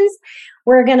questions.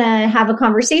 We're going to have a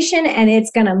conversation, and it's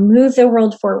going to move the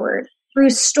world forward through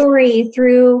story,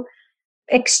 through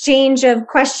exchange of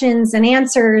questions and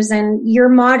answers. And you're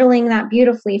modeling that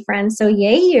beautifully, friends. So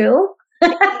yay, you.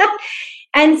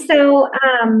 And so,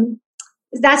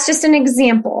 that's just an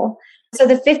example. So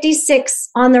the 56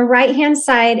 on the right-hand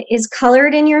side is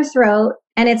colored in your throat,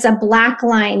 and it's a black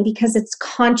line because it's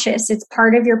conscious. It's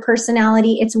part of your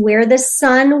personality. It's where the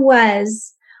sun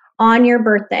was on your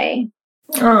birthday.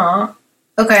 Oh,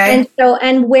 okay.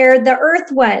 And where the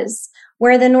earth was,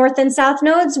 where the north and south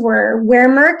nodes were, where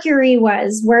Mercury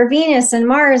was, where Venus and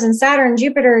Mars and Saturn,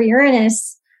 Jupiter,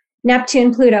 Uranus,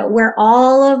 Neptune, Pluto, where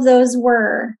all of those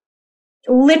were.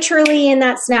 Literally in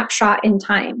that snapshot in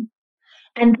time.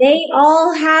 And they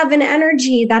all have an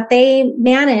energy that they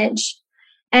manage.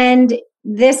 And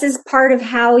this is part of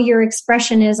how your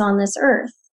expression is on this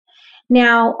earth.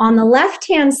 Now, on the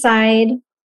left-hand side,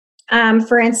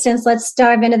 for instance, let's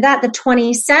dive into that. The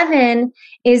 27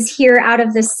 is here out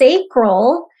of the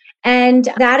sacral, and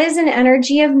that is an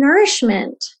energy of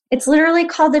nourishment. It's literally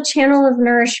called the channel of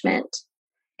nourishment.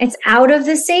 It's out of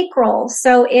the sacral.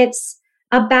 So it's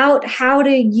about how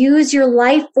to use your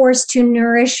life force to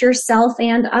nourish yourself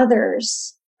and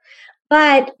others.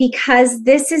 But because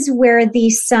this is where the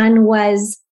sun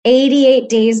was 88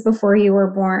 days before you were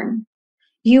born,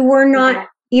 you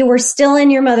were still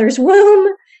in your mother's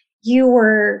womb. You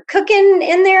were cooking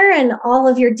in there, and all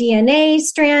of your DNA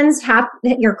strands, half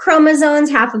your chromosomes,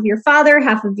 half of your father,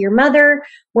 half of your mother,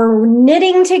 were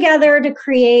knitting together to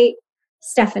create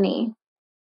Stephanie.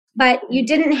 But you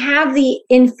didn't have the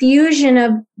infusion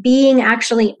of being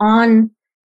actually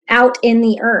out in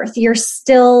the earth. You're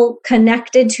still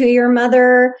connected to your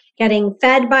mother, getting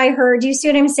fed by her. Do you see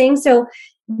what I'm saying? So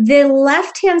the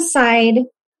left-hand side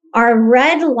are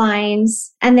red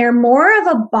lines, and they're more of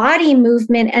a body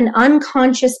movement and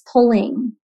unconscious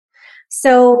pulling.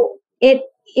 So it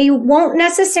won't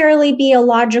necessarily be a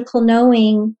logical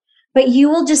knowing, but you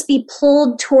will just be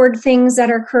pulled toward things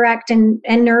that are correct and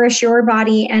nourish your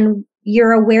body, and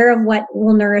you're aware of what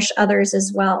will nourish others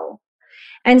as well.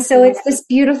 And so it's this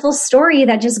beautiful story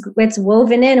that just gets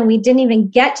woven in, and we didn't even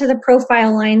get to the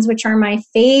profile lines, which are my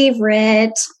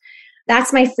favorite.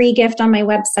 That's my free gift on my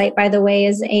website, by the way,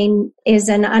 is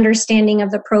an understanding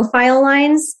of the profile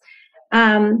lines.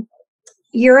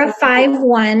 You're a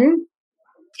 5-1.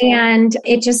 And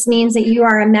it just means that you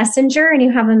are a messenger and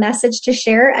you have a message to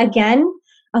share. Again,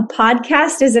 a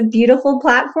podcast is a beautiful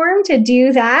platform to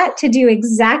do that, to do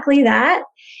exactly that.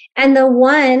 And the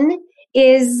 1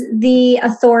 is the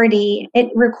authority. It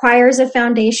requires a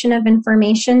foundation of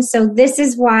information. So this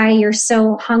is why you're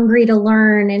so hungry to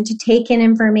learn and to take in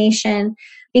information,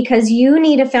 because you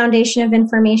need a foundation of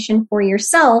information for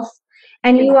yourself.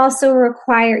 And you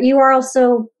are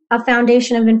also a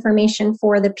foundation of information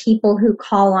for the people who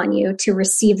call on you to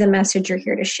receive the message you're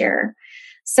here to share.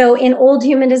 So in old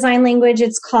human design language,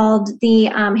 it's called the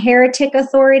heretic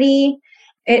authority.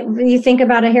 You think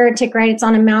about a heretic, right? It's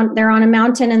on a mount. They're on a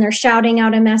mountain and they're shouting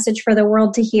out a message for the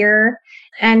world to hear.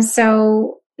 And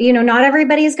so, not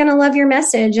everybody is going to love your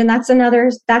message. And that's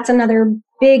another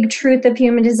big truth of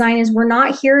human design is we're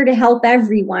not here to help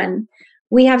everyone.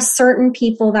 We have certain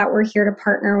people that we're here to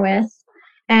partner with.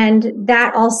 And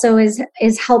that also is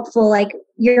helpful. Like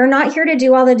you're not here to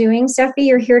do all the doing, Steffi.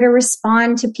 You're here to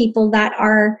respond to people that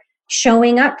are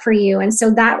showing up for you. And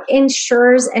so that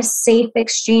ensures a safe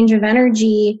exchange of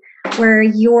energy where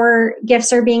your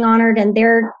gifts are being honored and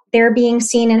they're being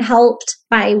seen and helped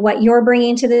by what you're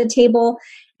bringing to the table.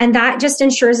 And that just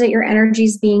ensures that your energy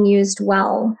is being used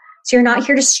well. So you're not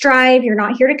here to strive. You're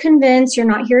not here to convince. You're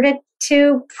not here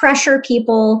to pressure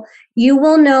people. You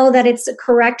will know that it's a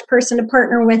correct person to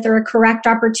partner with or a correct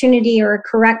opportunity or a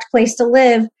correct place to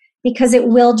live because it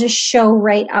will just show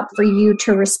right up for you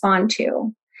to respond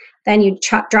to. Then you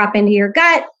drop into your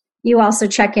gut. You also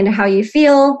check into how you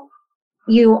feel.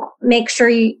 You make sure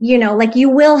you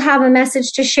will have a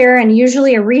message to share and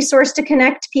usually a resource to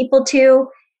connect people to.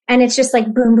 And it's just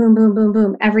like boom, boom, boom, boom,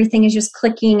 boom. Everything is just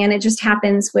clicking and it just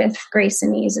happens with grace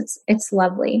and ease. It's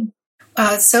lovely.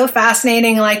 Wow, it's so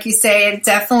fascinating. Like you say, it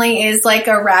definitely is like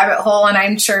a rabbit hole, and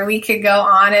I'm sure we could go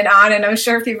on, and I'm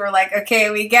sure people are like, okay,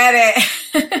 we get it.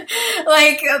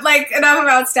 like enough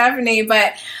about Stephanie,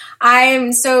 but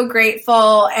I'm so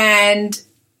grateful, and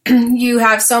you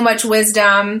have so much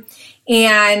wisdom,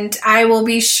 and I will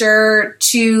be sure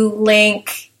to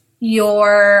link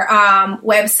your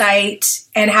website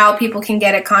and how people can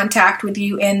get in contact with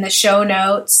you in the show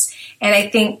notes. And I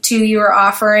think, too, you're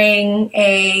offering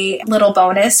a little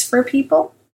bonus for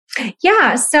people.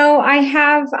 Yeah, so I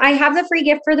have the free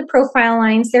gift for the profile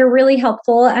lines. They're really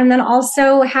helpful. And then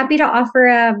also happy to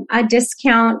offer a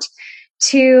discount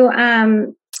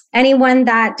to anyone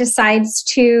that decides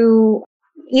to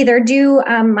either do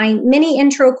my mini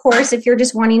intro course if you're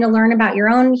just wanting to learn about your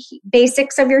own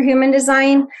basics of your human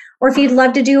design, or if you'd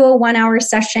love to do a 1-hour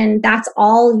session. That's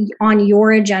all on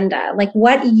your agenda. Like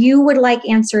what you would like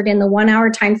answered in the 1-hour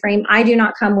time frame. I do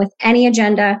not come with any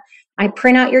agenda. I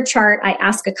print out your chart. I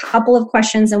ask a couple of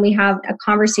questions and we have a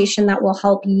conversation that will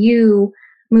help you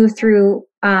move through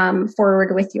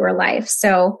forward with your life.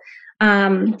 So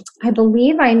I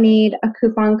believe I made a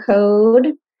coupon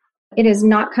code. It is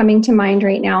not coming to mind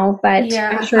right now, but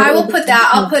yeah, I'm sure I will put that.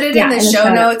 I'll put it in the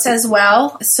show notes as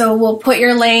well. So we'll put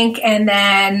your link, and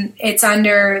then it's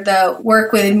under the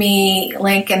Work With Me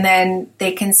link, and then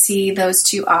they can see those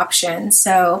two options.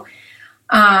 So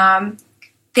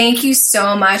thank you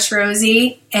so much,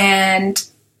 Rosy. And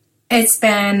it's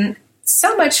been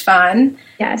so much fun.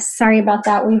 Yes. Sorry about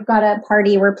that. We've got a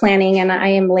party we're planning and I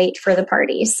am late for the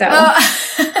party. So.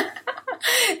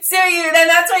 So then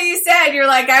that's what you said. You're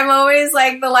like, I'm always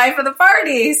like the life of the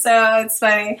party. So it's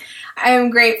funny. I am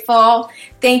grateful.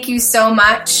 Thank you so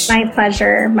much. My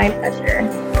pleasure. My pleasure.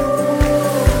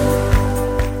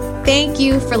 Thank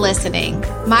you for listening.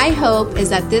 My hope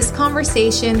is that this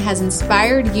conversation has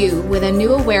inspired you with a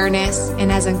new awareness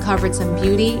and has uncovered some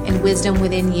beauty and wisdom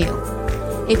within you.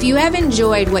 If you have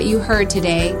enjoyed what you heard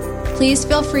today, please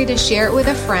feel free to share it with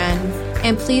a friend,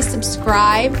 and please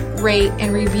subscribe, rate,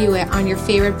 and review it on your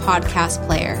favorite podcast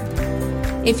player.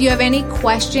 If you have any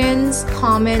questions,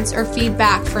 comments, or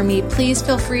feedback for me, please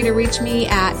feel free to reach me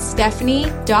at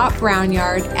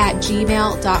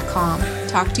stephanie.brownyard@gmail.com.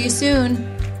 Talk to you soon.